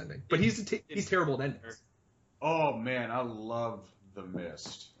than his ending. But he's terrible at endings. Oh, man, I love The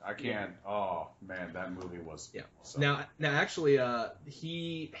Mist. I can't... Oh, man, that movie was... Yeah. awesome. Now, actually,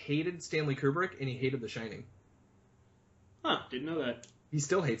 he hated Stanley Kubrick, and he hated The Shining. Huh? Didn't know that. He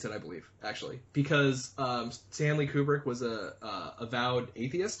still hates it, I believe, actually, because Stanley Kubrick was a avowed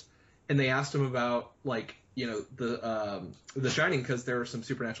atheist, and they asked him about the Shining because there were some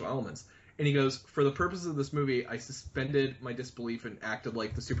supernatural elements, and he goes, for the purposes of this movie, I suspended my disbelief and acted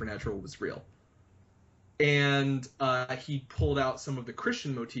like the supernatural was real. And he pulled out some of the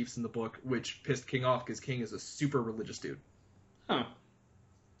Christian motifs in the book, which pissed King off because King is a super religious dude. Huh?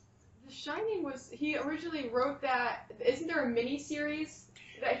 The Shining he originally wrote that, isn't there a mini-series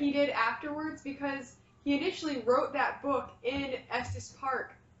that he did afterwards? Because he initially wrote that book in Estes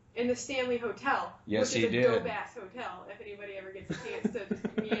Park in the Stanley Hotel. Yes, which he is a did. dope-ass hotel, if anybody ever gets a chance to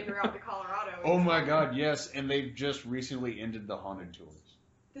just meander out to Colorado. Oh my God, yes, and they've just recently ended the haunted tours.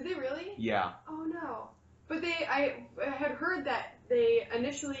 Did they really? Yeah. Oh no. But I had heard that they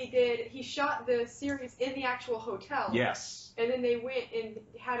initially he shot the series in the actual hotel. Yes. And then they went and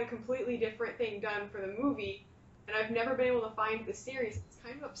had a completely different thing done for the movie, and I've never been able to find the series. It's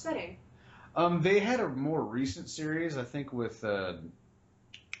kind of upsetting. They had a more recent series, I think, with what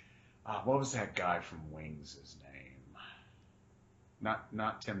was that guy from Wings' name?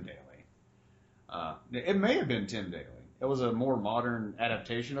 Not Tim Daly. It may have been Tim Daly. It was a more modern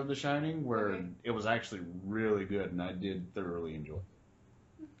adaptation of The Shining where it was actually really good, and I did thoroughly enjoy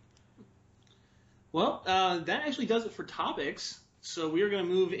it. Well, that actually does it for topics. So we are going to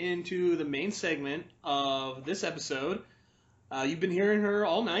move into the main segment of this episode. You've been hearing her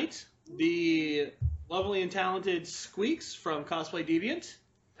all night. The lovely and talented Squeaks from Cosplay Deviant.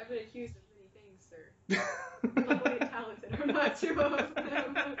 I've been accused of many things, sir. Lovely and talented are not two of them.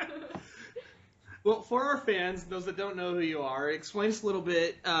 Well, for our fans, those that don't know who you are, explain us a little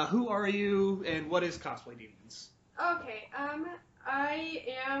bit. Who are you, and what is Cosplay Deviants? Okay, I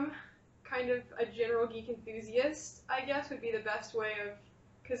am kind of a general geek enthusiast, I guess, would be the best way of,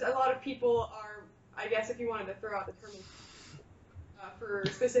 because a lot of people are, I guess, if you wanted to throw out the term for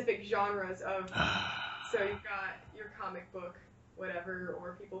specific genres of, so you've got your comic book, whatever,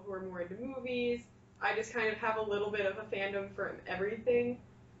 or people who are more into movies. I just kind of have a little bit of a fandom for everything.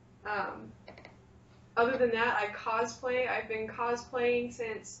 Other than that, I cosplay. I've been cosplaying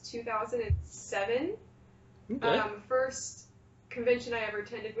since 2007. Okay. First convention I ever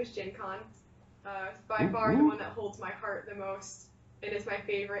attended was Gen Con. By far the one that holds my heart the most. It is my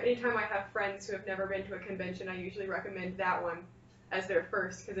favorite. Anytime I have friends who have never been to a convention, I usually recommend that one as their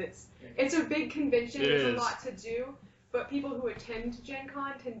first, because it's a big convention. There's a lot to do, but people who attend Gen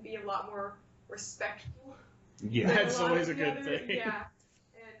Con tend to be a lot more respectful. Yeah, that's always a good thing. Yeah,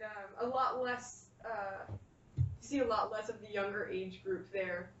 and a lot less. You see a lot less of the younger age group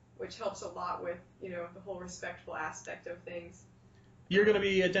there, which helps a lot with the whole respectful aspect of things. You're going to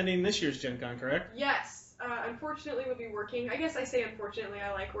be attending this year's Gen Con, correct? Yes. Unfortunately, we'll be working. I guess I say unfortunately.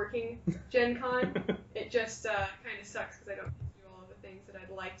 I like working Gen Con. It just kind of sucks because I don't get to do all of the things that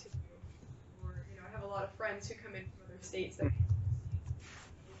I'd like to do. Or I have a lot of friends who come in from other states that.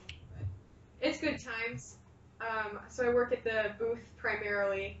 But it's good times. So I work at the booth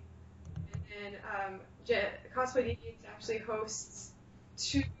primarily, and then Cosplay Deviants actually hosts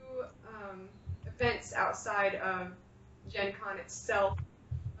 2 events outside of Gen Con itself.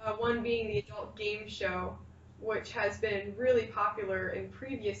 One being the Adult Game Show, which has been really popular in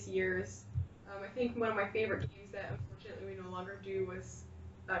previous years. I think one of my favorite games that unfortunately we no longer do was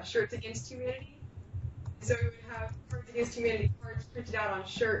Shirts Against Humanity. So we would have Cards Against Humanity cards printed out on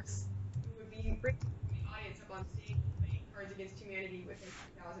shirts. We would be bringing the audience up on stage playing Cards Against Humanity with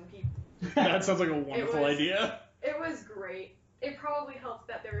 2,000 people. That sounds like a wonderful idea. It was great. It probably helped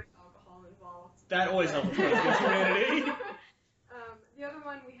that there was alcohol involved. That always helps with Cards Against Humanity. The other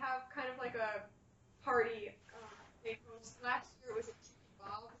one, we have kind of like a party. They host. Last year it was at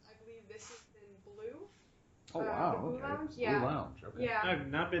Bob's. I believe this is in Blue. Oh wow, the Blue okay. Lounge? Yeah. Blue Lounge, okay. Yeah. I've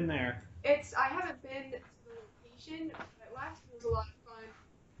not been there. I haven't been to the location, but last year was a lot of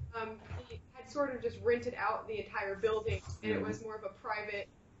fun. They had sort of just rented out the entire building, and it was more of a private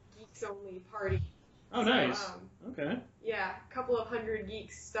geeks-only party. Oh, nice. Okay. Yeah, a couple of 100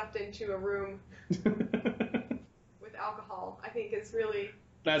 geeks stuffed into a room with alcohol. I think it's really.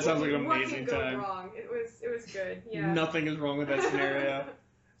 That sounds like an what amazing can go time. wrong? It was good. Yeah. Nothing is wrong with that scenario.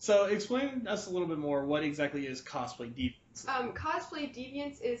 So explain us a little bit more. What exactly is Cosplay Deviants? Cosplay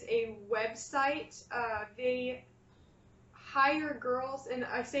Deviants is a website. They hire girls, and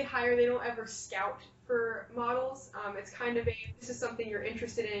I say hire. They don't ever scout for models. It's kind of this is something you're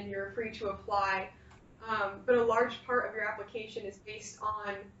interested in. You're free to apply. But a large part of your application is based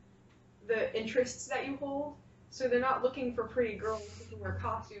on the interests that you hold. So they're not looking for pretty girls who wear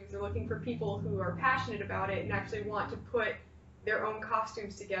costumes. They're looking for people who are passionate about it and actually want to put their own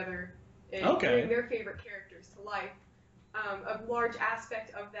costumes together and bring their favorite characters to life. A large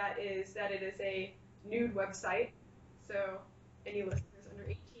aspect of that is that it is a nude website. So any listeners under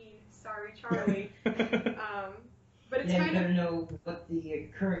 18, sorry, Charlie. But it's you kind gotta of know what the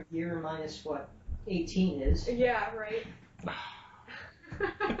current year minus what 18 is. yeah, right.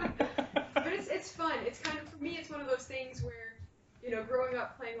 But it's fun. It's kind of, for me, it's one of those things where, growing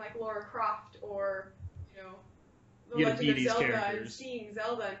up playing like Lara Croft or, The You gotta Legend be of these Zelda and characters. seeing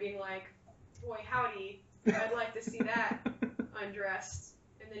Zelda and being like, boy, howdy, I'd like to see that undressed.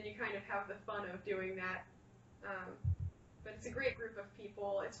 And then you kind of have the fun of doing that. But it's a great group of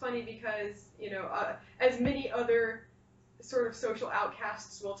people. It's funny because, as many other sort of social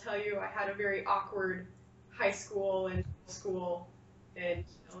outcasts will tell you, I had a very awkward high school and middle school and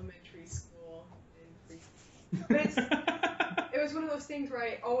elementary school and preschool. But it was one of those things where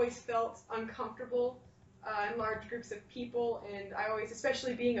I always felt uncomfortable in large groups of people, and I always,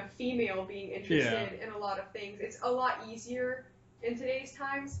 especially being a female, being interested in a lot of things. It's a lot easier in today's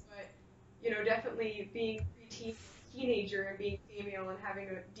times, but definitely being a teenager and being female and having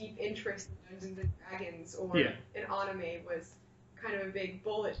a deep interest in Dungeons and Dragons or in anime was kind of a big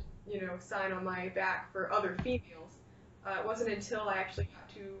bullet, sign on my back for other females. It wasn't until I actually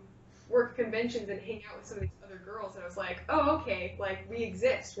got to work conventions and hang out with some of these other girls that I was like, oh, okay, like, we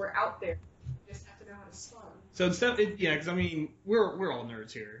exist, we're out there. We just have to know how to spun. So instead, because I mean, we're all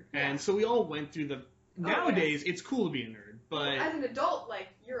nerds here, and so we all went through the. Nowadays, it's cool to be a nerd, but as an adult, like,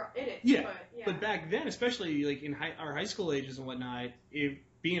 you're in it. Yeah, but, but back then, especially like in our high school ages and whatnot,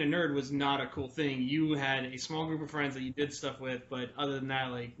 being a nerd was not a cool thing. You had a small group of friends that you did stuff with, but other than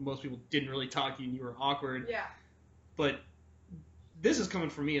that, like, most people didn't really talk to you, and you were awkward. Yeah. But this is coming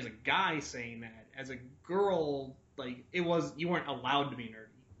from me as a guy saying that. As a girl, like, you weren't allowed to be nerdy.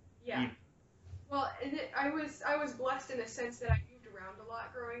 Yeah. Well, and I was blessed in the sense that I moved around a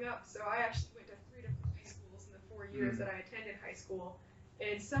lot growing up, so I actually went to 3 different high schools in the 4 years that I attended high school,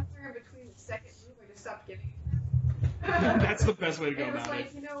 and somewhere in between the second move, I just stopped giving a crap. That's the best way to go and it was about like,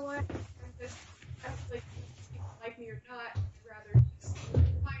 it. you know what? Like, people like me or not, I'd rather just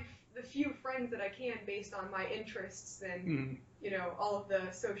find the few friends that I can based on my interests than, all of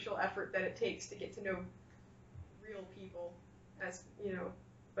the social effort that it takes to get to know real people,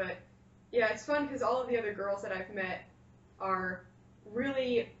 but yeah, it's fun because all of the other girls that I've met are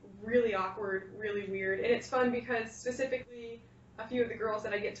really, really awkward, really weird, and it's fun because specifically a few of the girls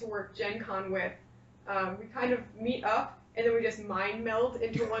that I get to work Gen Con with, we kind of meet up and then we just mind meld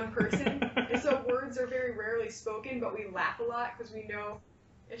into one person, and so words are very rarely spoken, but we laugh a lot because we know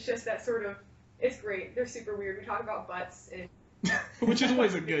it's just that sort of, it's great. They're super weird. We talk about butts and which is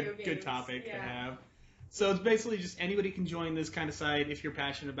always a video good games. topic to have. So it's basically just anybody can join this kind of site if you're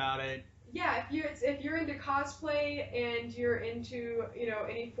passionate about it. Yeah, if you're into cosplay and you're into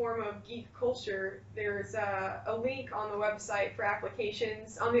any form of geek culture, there's a link on the website for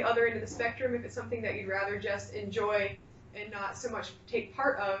applications. On the other end of the spectrum, if it's something that you'd rather just enjoy and not so much take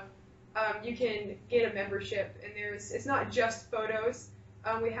part of, you can get a membership. And it's not just photos.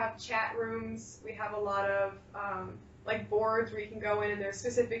 We have chat rooms. We have a lot of like boards where you can go in and there's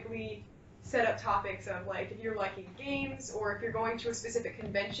specifically set up topics of like if you're liking games or if you're going to a specific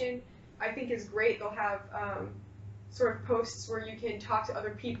convention. I think is great. They'll have sort of posts where you can talk to other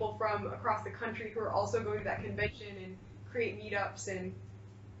people from across the country who are also going to that convention and create meetups, and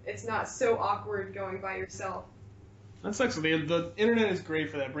it's not so awkward going by yourself. That's excellent. The internet is great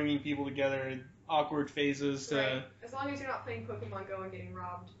for that, bringing people together in awkward phases. Right. As long as you're not playing Pokemon Go and getting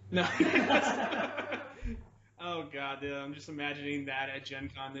robbed. No. Oh god, dude, I'm just imagining that at Gen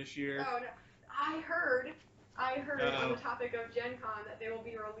Con this year. Oh no, I heard on the topic of Gen Con that they will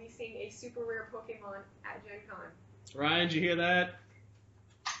be releasing a super rare Pokemon at Gen Con. Ryan, did you hear that?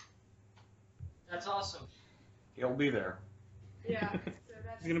 That's awesome. He'll be there. Yeah. So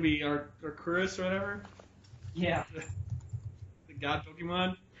that's It's gonna be our Chris or whatever. Yeah. The god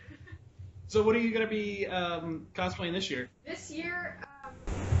Pokemon. So what are you gonna be cosplaying this year? This year,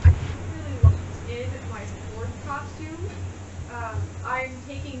 I really locked in my fourth costume. I'm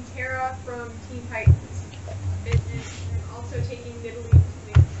taking Terra from Teen Titans, and I'm also taking Nidalee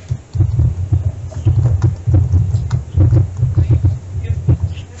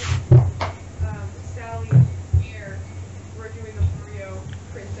from Sally Air. We're doing a Mario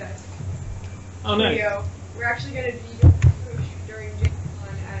princess. Oh, nice. Video. We're actually going to be doing a photo shoot during Gen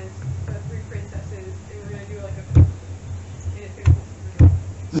Con as the 3 princesses, and we're going to do like a and it's going to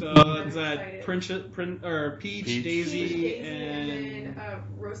be super So I'm is that excited. Peach, Peach. Daisy, and then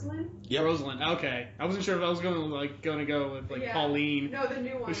Rosalind? Yep. Rosalind? Okay, I wasn't sure if I was gonna go with like Yeah. Pauline. No, the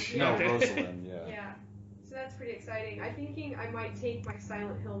new one. Was she- No, Okay. Rosalind, yeah. Yeah. So that's pretty exciting. I'm thinking I might take my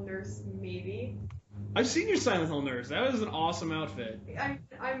Silent Hill nurse, maybe. I've seen your Silent Hill nurse. That was an awesome outfit.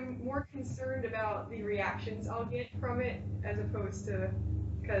 I'm more concerned about the reactions I'll get from it as opposed to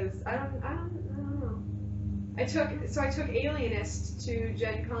because I don't know. I took Alienist to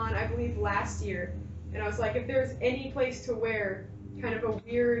Gen Con I believe last year, and I was like, if there's any place to wear kind of a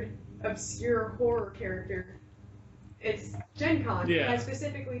weird, obscure horror character, it's Gen Con. Yeah. I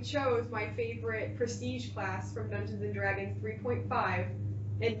specifically chose my favorite prestige class from Dungeons and Dragons 3.5,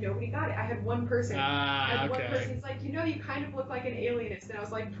 and nobody got it. I had one person. One person's like, you kind of look like an alienist, and I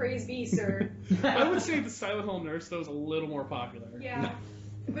was like, praise be, sir. I would say the Silent Hill Nurse, though, is a little more popular. Yeah.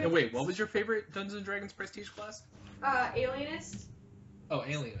 And wait, what was your favorite Dungeons and Dragons prestige class? Alienist. Oh,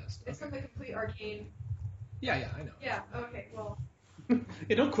 Alienist. It's from the Complete Arcane. Yeah, I know. Yeah, okay, well.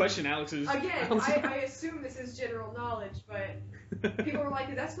 Yeah, don't question Alex's. Again, I assume this is general knowledge, but people were like,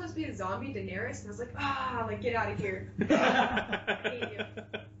 is that supposed to be a zombie Daenerys? And I was like, get out of here. I hate you.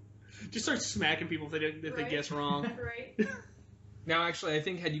 Just start smacking people if they guess wrong. Right? Now, actually, I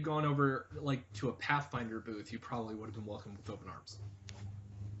think had you gone over to a Pathfinder booth, you probably would have been welcomed with open arms.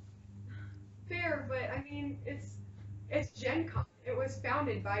 Fair, but I mean, it's Gen Con. It was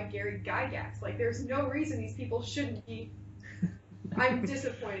founded by Gary Gygax. Like, there's no reason these people shouldn't be. I'm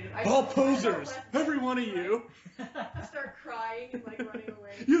disappointed. All posers, every one of you. Start crying and running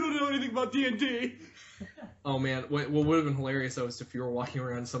away. You don't know anything about D&D. Oh man, what would have been hilarious though is if you were walking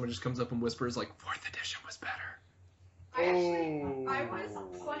around and someone just comes up and whispers like, 4th edition was better.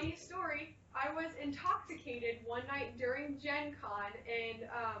 Funny story. I was intoxicated one night during Gen Con, and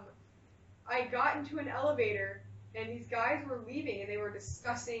I got into an elevator, and these guys were leaving, and they were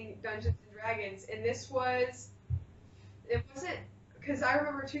discussing Dungeons and Dragons, and it wasn't, because I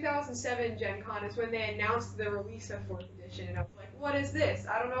remember 2007 Gen Con is when they announced the release of 4th edition, and I was like, what is this?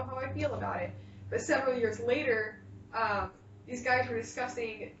 I don't know how I feel about it. But several years later, these guys were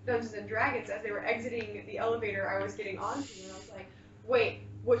discussing Dungeons and Dragons as they were exiting the elevator I was getting onto, and I was like, wait,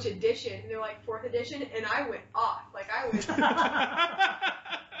 which edition? And they're like, 4th edition, and I went off.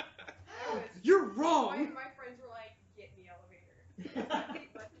 You're wrong! My friends were like, get in the elevator. Let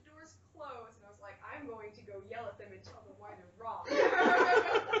the doors close, and I was like, I'm going to go yell at them and tell them why they're wrong.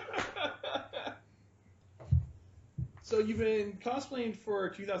 So you've been cosplaying for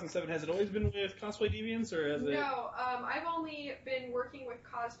 2007. Has it always been with Cosplay Deviants, or has it? No, I've only been working with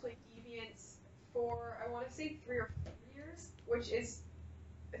Cosplay Deviants for, I want to say, 3 or 4 years, which is,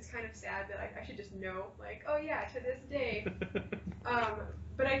 it's kind of sad that I should just know, oh yeah, to this day.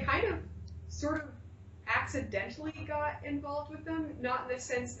 But I kind of, sort of, accidentally got involved with them, not in the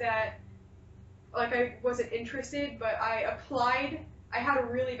sense that, I wasn't interested, but I applied. I had a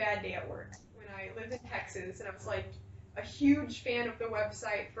really bad day at work when I lived in Texas, and I was a huge fan of the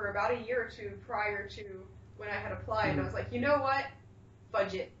website for about a year or two prior to when I had applied, and I was like, you know what?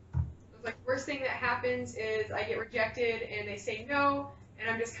 Fudge it. I was like, worst thing that happens is I get rejected and they say no, and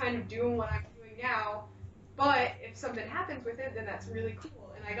I'm just kind of doing what I'm doing now, but if something happens with it, then that's really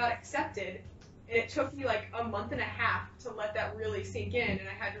cool, and I got accepted, and it took me a month and a half to let that really sink in, and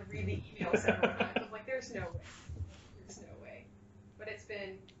I had to read the email several times. I was like, there's no way. There's no way. But it's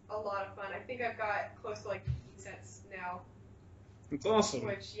been a lot of fun. I think I've got close to 15 sets now. It's awesome.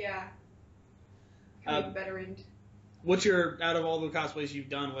 Which, yeah, could be the better end. What's out of all the cosplays you've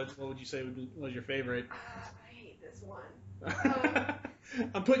done, what would you say was your favorite? I hate this one.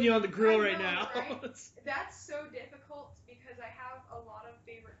 I'm putting you on the grill right now. Right? That's so difficult because I have a lot of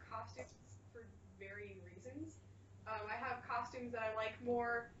favorite costumes for varying reasons. I have costumes that I like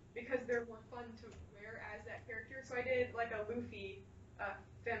more because they're more fun to wear as that character. So I did a Luffy,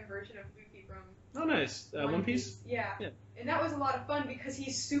 femme version of Luffy from Oh, nice. One Piece? Yeah. And that was a lot of fun because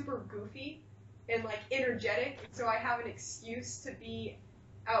he's super goofy and energetic, and so I have an excuse to be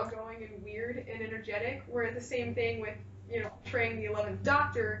outgoing and weird and energetic. Whereas the same thing with portraying the 11th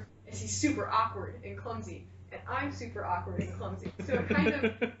Doctor is he's super awkward and clumsy, and I'm super awkward and clumsy. So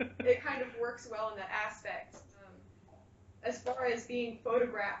it kind of works well in that aspect. As far as being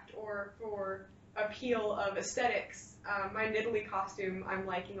photographed or for appeal of aesthetics, my Nidalee costume I'm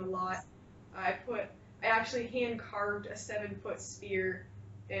liking a lot. I actually hand carved a 7-foot spear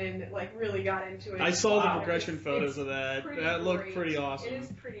and really got into it. I saw the progression photos of that. That looked pretty awesome. It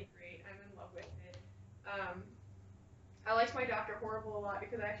is pretty great. I'm in love with it. I liked my Dr. Horrible a lot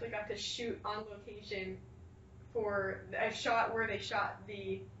because I actually got to shoot on location for a shot where they shot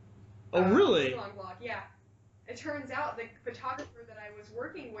the Oh really? Long vlog. Yeah. It turns out the photographer that I was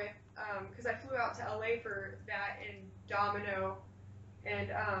working with, because I flew out to LA for that and Domino,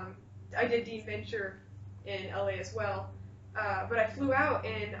 and I did Dean Venture in LA as well. But I flew out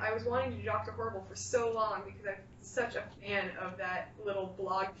and I was wanting to do Dr. Horrible for so long because I'm such a fan of that little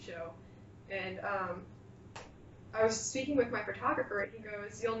blog show. And I was speaking with my photographer and he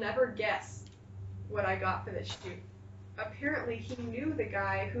goes, "You'll never guess what I got for this shoot." Apparently he knew the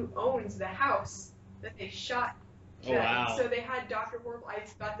guy who owns the house that they shot. Oh, wow. So they had Dr. Horrible. I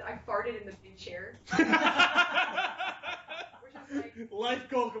farted in the big chair. Which is life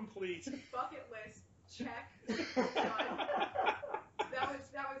goal complete. Bucket list check. Done.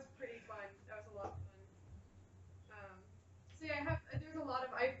 That was pretty fun. That was a lot of fun. So yeah, there's a lot of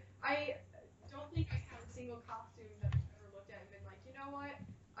I don't think I have a single costume that I've ever looked at and been like, you know what?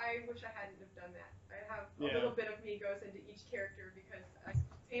 I wish I hadn't have done that. I have a little bit of me goes into each character because it's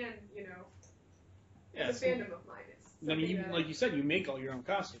a fandom of mine. It's I mean, like you said, you make all your own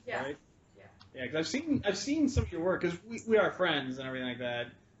costumes, Yeah. right? Yeah. Yeah, because I've seen some of your work because we are friends and everything like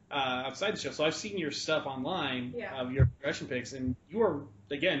that outside the show. So I've seen your stuff online of your progression pics, and you are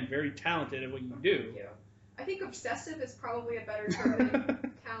again very talented at what you do. Thank you. I think obsessive is probably a better term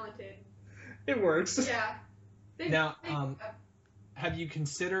than talented. It works. Yeah. Now, have you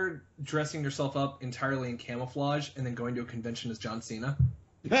considered dressing yourself up entirely in camouflage and then going to a convention as John Cena?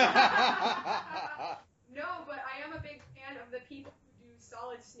 No, but I am a big fan of the people who do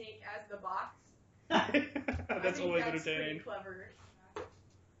Solid Snake as the box. That's always that's entertaining. pretty clever.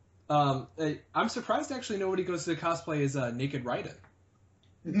 I'm surprised actually nobody goes to cosplay as Naked Raiden.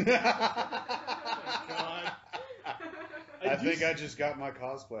 God. I think I just got my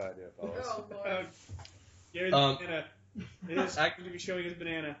cosplay idea, fellas. Oh lord. Gary's banana. It is going to be showing his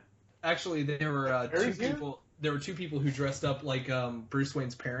banana. Actually, there were two people. There were two people who dressed up like Bruce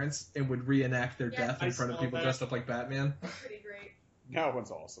Wayne's parents and would reenact their death in front of people dressed up like Batman. Pretty great. That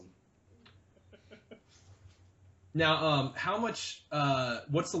one's awesome. Now, how much?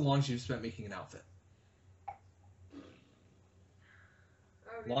 What's the longest you've spent making an outfit?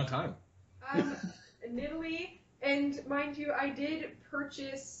 Long time. In Italy, and mind you, I did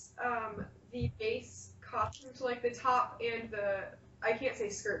purchase the base costume, so like the top and I can't say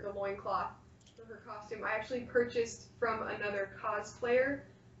skirt, the loincloth for her costume. I actually purchased from another cosplayer,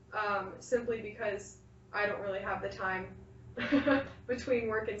 simply because I don't really have the time between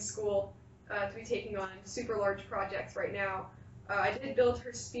work and school to be taking on super large projects right now. I did build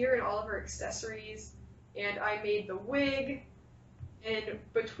her spear and all of her accessories, and I made the wig. And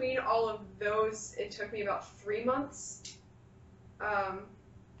between all of those, it took me about 3 months.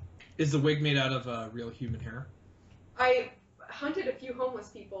 Is the wig made out of real human hair? I hunted a few homeless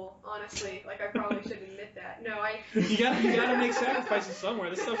people, honestly. Like, I probably should admit that. No, You gotta make sacrifices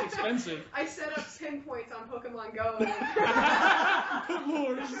somewhere. This stuff's expensive. I set up pinpoints on Pokemon Go. And Good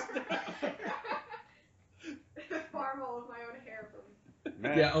lord. farm all of my own hair from.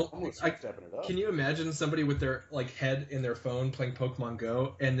 Man, Yeah, almost stepping it up. Can you imagine somebody with their head in their phone playing Pokemon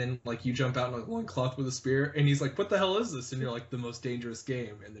Go, and then you jump out in a loincloth with a spear, and he's like, "What the hell is this?" And you're like, "The most dangerous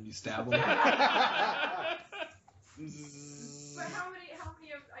game," and then you stab him. But how many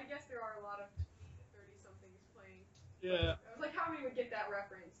of, I guess there are a lot of 20 to 30-somethings playing. Yeah. I was like, how many would get that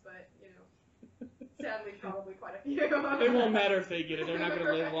reference? But, sadly, probably quite a few. It won't matter if they get it. They're not going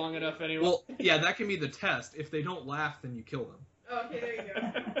to live long enough anyway. Well, yeah, that can be the test. If they don't laugh, then you kill them. Okay, there you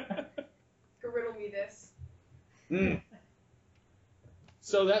go. Riddle me this.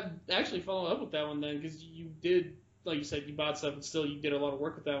 So that actually follow up with that one then, because you did, like you said, you bought stuff, and still you did a lot of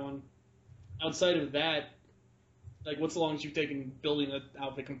work with that one. Outside of that, what's the longest you've taken building an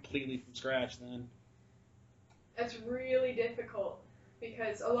outfit completely from scratch then? That's really difficult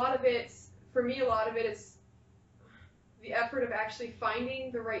because a lot of it is the effort of actually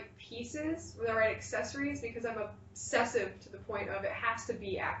finding the right pieces, the right accessories, because I'm obsessive to the point of it has to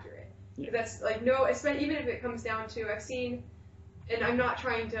be accurate. Yeah. That's even if it comes down to, I've seen, and I'm not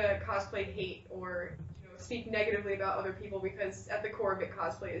trying to cosplay hate or speak negatively about other people, because at the core of it,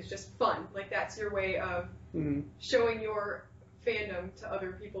 cosplay is just fun. That's your way of showing your fandom to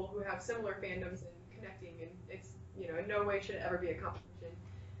other people who have similar fandoms and connecting, and it's, in no way should it ever be a competition.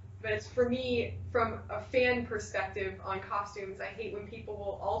 But it's, for me, from a fan perspective on costumes, I hate when people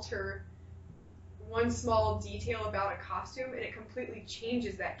will alter one small detail about a costume and it completely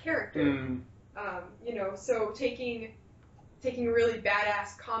changes that character. So taking a really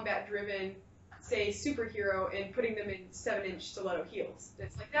badass combat-driven, say, superhero and putting them in 7-inch stiletto heels.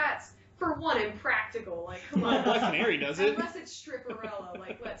 It's that's, for one, impractical. Come on. Black Canary does it. Unless it's Stripperella,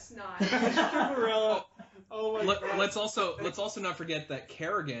 let's not. Stripperella. Oh my God. Let's also not forget that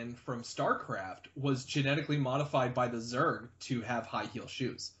Kerrigan from StarCraft was genetically modified by the Zerg to have high heel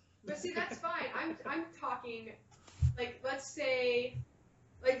shoes. But see, that's fine. I'm talking, let's say,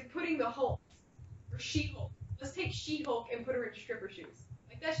 putting the Hulk or She-Hulk. Let's take She-Hulk and put her in stripper shoes.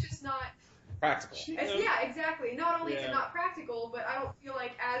 That's just not Practical. Yeah, exactly. Not only is it not practical, but I don't feel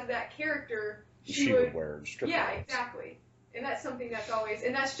like as that character she would wear stripper. Yeah, exactly. And that's something that's always,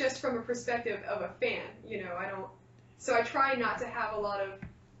 and that's just from a perspective of a fan, so I try not to have a lot of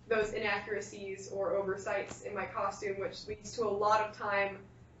those inaccuracies or oversights in my costume, which leads to a lot of time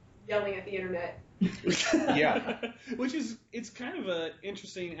yelling at the internet Yeah. Which is, it's kind of a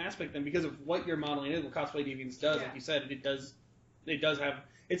interesting aspect then, because of what you're modeling in. What Cosplay Deviants does, Yeah. like you said, it does have,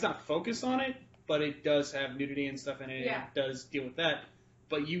 it's not focused on it, but it does have nudity and stuff in it. Yeah. It does deal with that.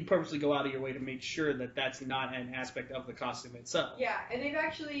 But you purposely go out of your way to make sure that that's not an aspect of the costume itself. Yeah, and they've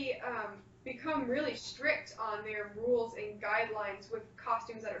actually become really strict on their rules and guidelines with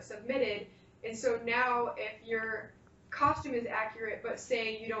costumes that are submitted. And so now, if your costume is accurate, but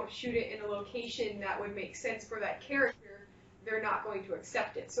say you don't shoot it in a location that would make sense for that character, they're not going to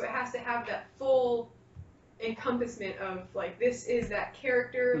accept it. So it has to have that full encompassment of, like, this is that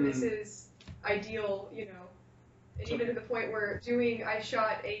character, this is ideal, you know. And even to the point where I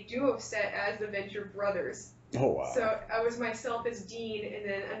shot a duo set as the Venture Brothers. Oh, wow. So I was myself as Dean, and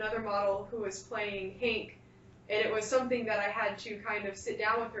then another model who was playing Hank. And it was something that I had to kind of sit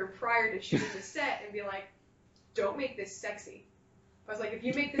down with her prior to shooting the set and be like, don't make this sexy. I was like, if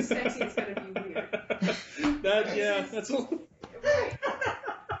you make this sexy, it's going to be weird. That's all. Right.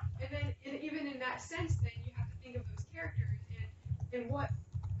 And then even in that sense, then you have to think of those characters and at what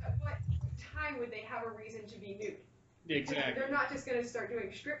time would they have a reason to be nude? Exactly. They're not just going to start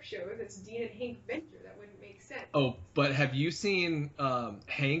doing strip shows. It's Dean and Hank Venture. That wouldn't make sense. Oh, but have you seen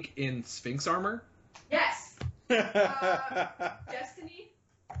Hank in Sphinx armor? Yes. Destiny.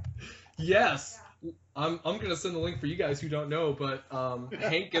 Yes. I'm gonna send the link for you guys who don't know, but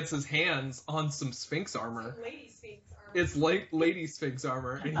Hank gets his hands on some Sphinx armor. Lady Sphinx armor. It's like Lady Sphinx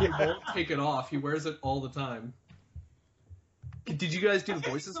armor, and he won't take it off. He wears it all the time. Did you guys do the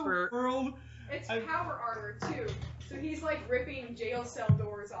voices for? World. It's power armor too. So he's like ripping jail cell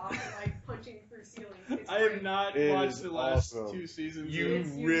doors off and like punching through ceilings. It's I have great. not It watched is the last awesome. 2 seasons. You Yes,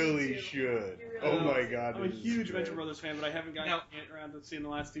 you really need to. should. You really Oh need my to. god. I'm a it is huge great. Venture Brothers fan, but I haven't gotten Now- around to seeing the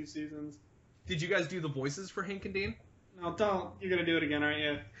last 2 seasons. Did you guys do the voices for Hank and Dean? No, don't. You're gonna do it again, aren't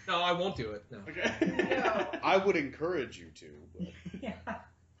you? No, I won't do it. No. Okay. No. I would encourage you to. But... Yeah.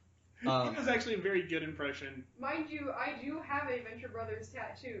 It was actually a very good impression. Mind you, I do have a Venture Brothers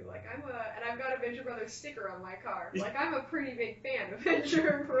tattoo. Like and I've got a Venture Brothers sticker on my car. Like I'm a pretty big fan of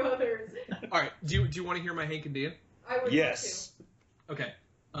Venture Brothers. All right. Do you want to hear my Hank and Dean? I would Yes. Okay.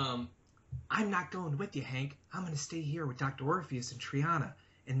 I'm not going with you, Hank. I'm going to stay here with Dr. Orpheus and Triana.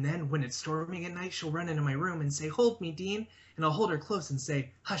 And then when it's storming at night, she'll run into my room and say, "Hold me, Dean." And I'll hold her close and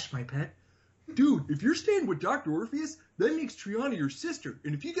say, "Hush, my pet." Dude, if you're staying with Dr. Orpheus, that makes Triana your sister.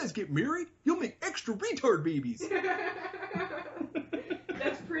 And if you guys get married, you'll make extra retard babies. to.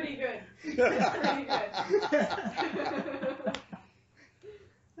 That's pretty good. That's pretty good.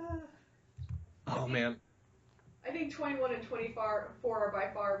 Oh, man. I think 21 and 24 are by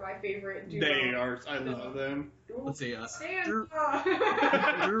far my favorite duo. They are. I love them. Let's see. Stanza!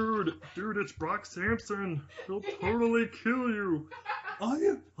 Dude, it's Brock Sampson. He'll totally kill you.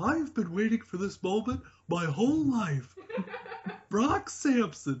 I've been waiting for this moment my whole life. Brock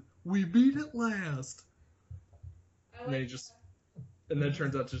Sampson, we meet at last. I And then like he just, and then it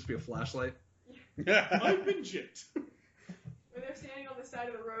turns out to just be a flashlight. I've been gypped. when they're standing on the side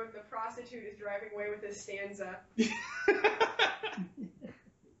of the road and the prostitute is driving away with this stanza.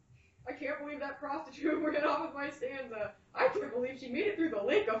 I can't believe that prostitute ran off with my stanza. I can't believe she made it through the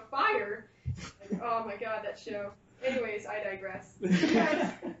lake of fire. Like, oh my god, that show. Anyways, I digress.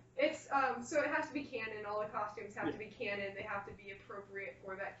 It's so it has to be canon. All the costumes have to be canon. They have to be appropriate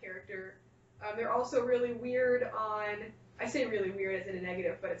for that character. They're also really weird on. I say really weird as in a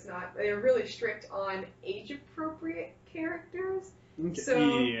negative, but it's not. They're really strict on age-appropriate characters.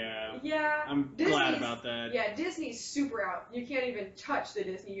 So yeah, I'm glad about that. Yeah, Disney's super out. You can't even touch the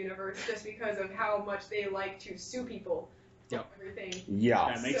Disney universe just because of how much they like to sue people for Yep. everything.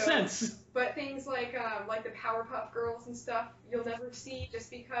 Yeah. That makes So- sense. But things like the Powerpuff Girls and stuff, you'll never see just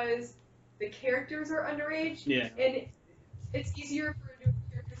because the characters are underage. Yeah. And it's easier for newer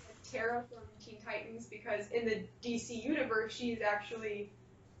characters like Tara from Teen Titans because in the DC universe, she's actually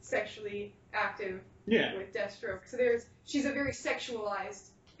sexually active Yeah. with Deathstroke. So she's a very sexualized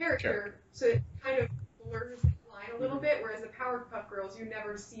character, so it kind of blurs the line a little bit, whereas the Powerpuff Girls, you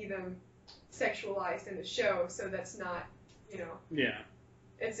never see them sexualized in the show, so that's not, Yeah.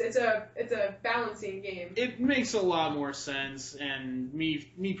 it's a balancing game. It makes a lot more sense, and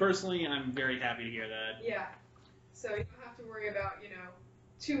me personally, I'm very happy to hear that. Yeah. So you don't have to worry about,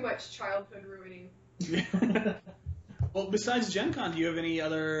 too much childhood ruining. Well, besides Gen Con, do you have any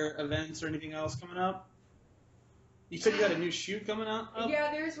other events or anything else coming up? You said you got a new shoot coming up?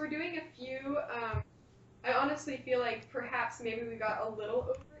 Yeah, we're doing a few. I honestly feel like perhaps maybe we got a little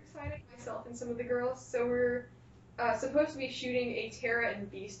overexcited, myself and some of the girls. So we're supposed to be shooting a Terra and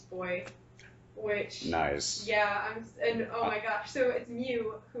Beast Boy which Nice. yeah, and oh my gosh, so it's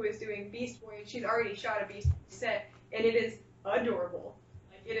Mew who is doing Beast Boy, and she's already shot a Beast Boy set, and it is adorable.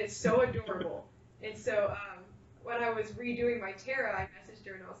 Like it is so adorable. And so when I was redoing my Terra, I messaged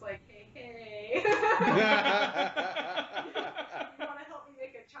her and I was like, hey, you want to help me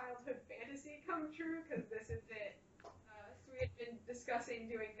make a childhood fantasy come true? Because this is it. So we had been discussing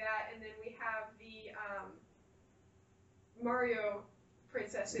doing that, and then we have the Mario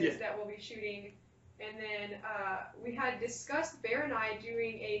princesses that we'll be shooting. And then we had discussed Bear and I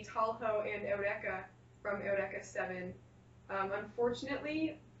doing a Talho and Eureka from Eureka 7.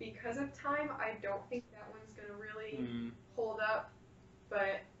 Unfortunately, because of time, I don't think that one's gonna really hold up.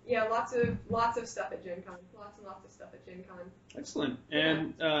 But yeah, lots of stuff at Gen Con. Lots and lots of stuff at Gen Con. Excellent.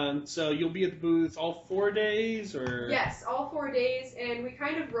 And so you'll be at the booth all 4 days, or? Yes, all 4 days, and we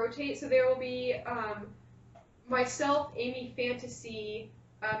kind of rotate. So there will be myself, Amy Fantasy,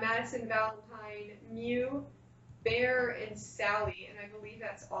 Madison Valentine, Mew, Bear, and Sally, and I believe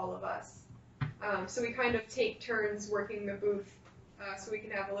that's all of us. So we kind of take turns working the booth, so we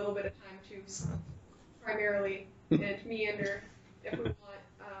can have a little bit of time to primarily and meander if we want.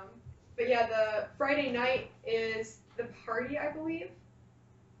 But yeah, the Friday night is the party, I believe.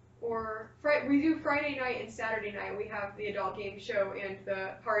 Or we do Friday night and Saturday night. We have the adult game show and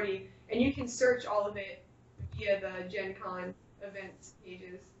the party, and you can search all of it via the Gen Con events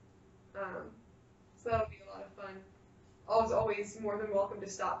pages. So that'll be a lot of fun. Always more than welcome to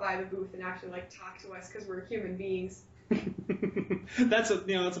stop by the booth and actually like talk to us because we're human beings. That's a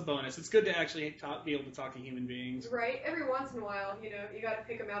bonus. It's good to actually be able to talk to human beings. Right. Every once in a while, you got to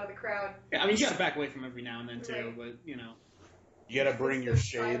pick them out of the crowd. Yeah, I mean, you got to back away from every now and then too, Right. but You got to bring your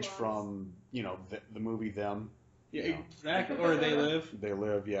shades from the movie Them. Yeah, exactly. Or They Live. They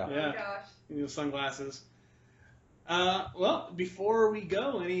Live. Yeah. Oh Yeah. my gosh. Sunglasses. Well, before we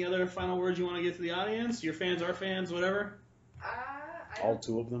go, any other final words you want to get to the audience? Your fans, our fans, whatever? All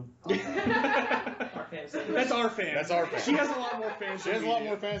 2 of them. Our fans. That's our fans. That's our fans. She has a lot more fans. She has than a we lot do.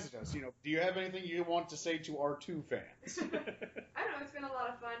 more fans than us. Do you have anything you want to say to our 2 fans? I don't know. It's been a lot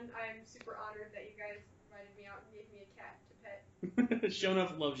of fun. I'm super honored that you guys invited me out and gave me a cat to pet.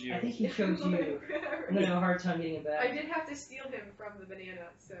 Shonuff loves you. I think he chose you. I'm gonna have a hard time getting it back. I did have to steal him from the banana,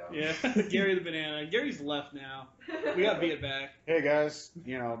 so. Yeah, Gary the Banana. Gary's left now. We got to beat it back. Hey guys,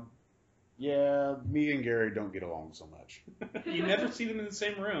 yeah, me and Gary don't get along so much. You never see them in the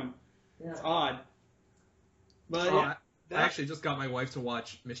same room. Yeah. It's odd. But I actually just got my wife to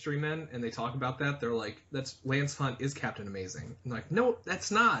watch Mystery Men, and they talk about that. They're like, "That's Lance Hunt is Captain Amazing." I'm like, "No,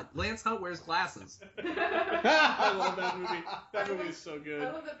 that's not. Lance Hunt wears glasses." I love that movie. That movie is so good.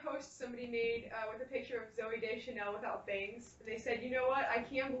 I love the post somebody made with a picture of Zooey Deschanel without bangs. And they said, you know what? I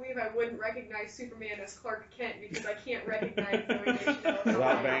can't believe I wouldn't recognize Superman as Clark Kent because I can't recognize Zooey Deschanel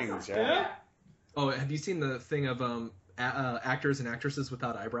Without bangs, yeah. Oh, have you seen the thing of actors and actresses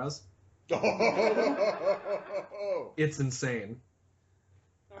without eyebrows? It's insane.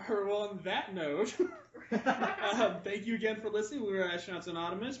 Well, on that note, thank you again for listening. We were Astronauts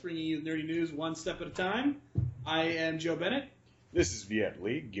Anonymous, bringing you nerdy news one step at a time. I am Joe Bennett. This is Viet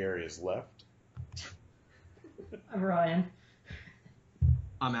Lee. Gary is left. I'm Ryan.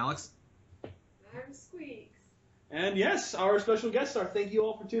 I'm Alex. I'm Squeaks. And yes, our special guest star. Thank you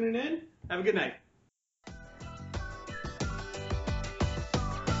all for tuning in. Have a good night.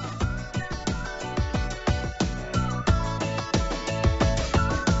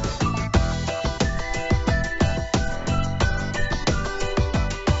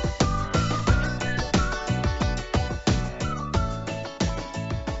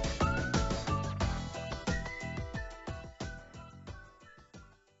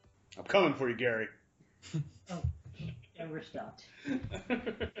 I'm coming for you, Gary. Oh, and we're stopped.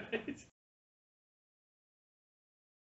 Right.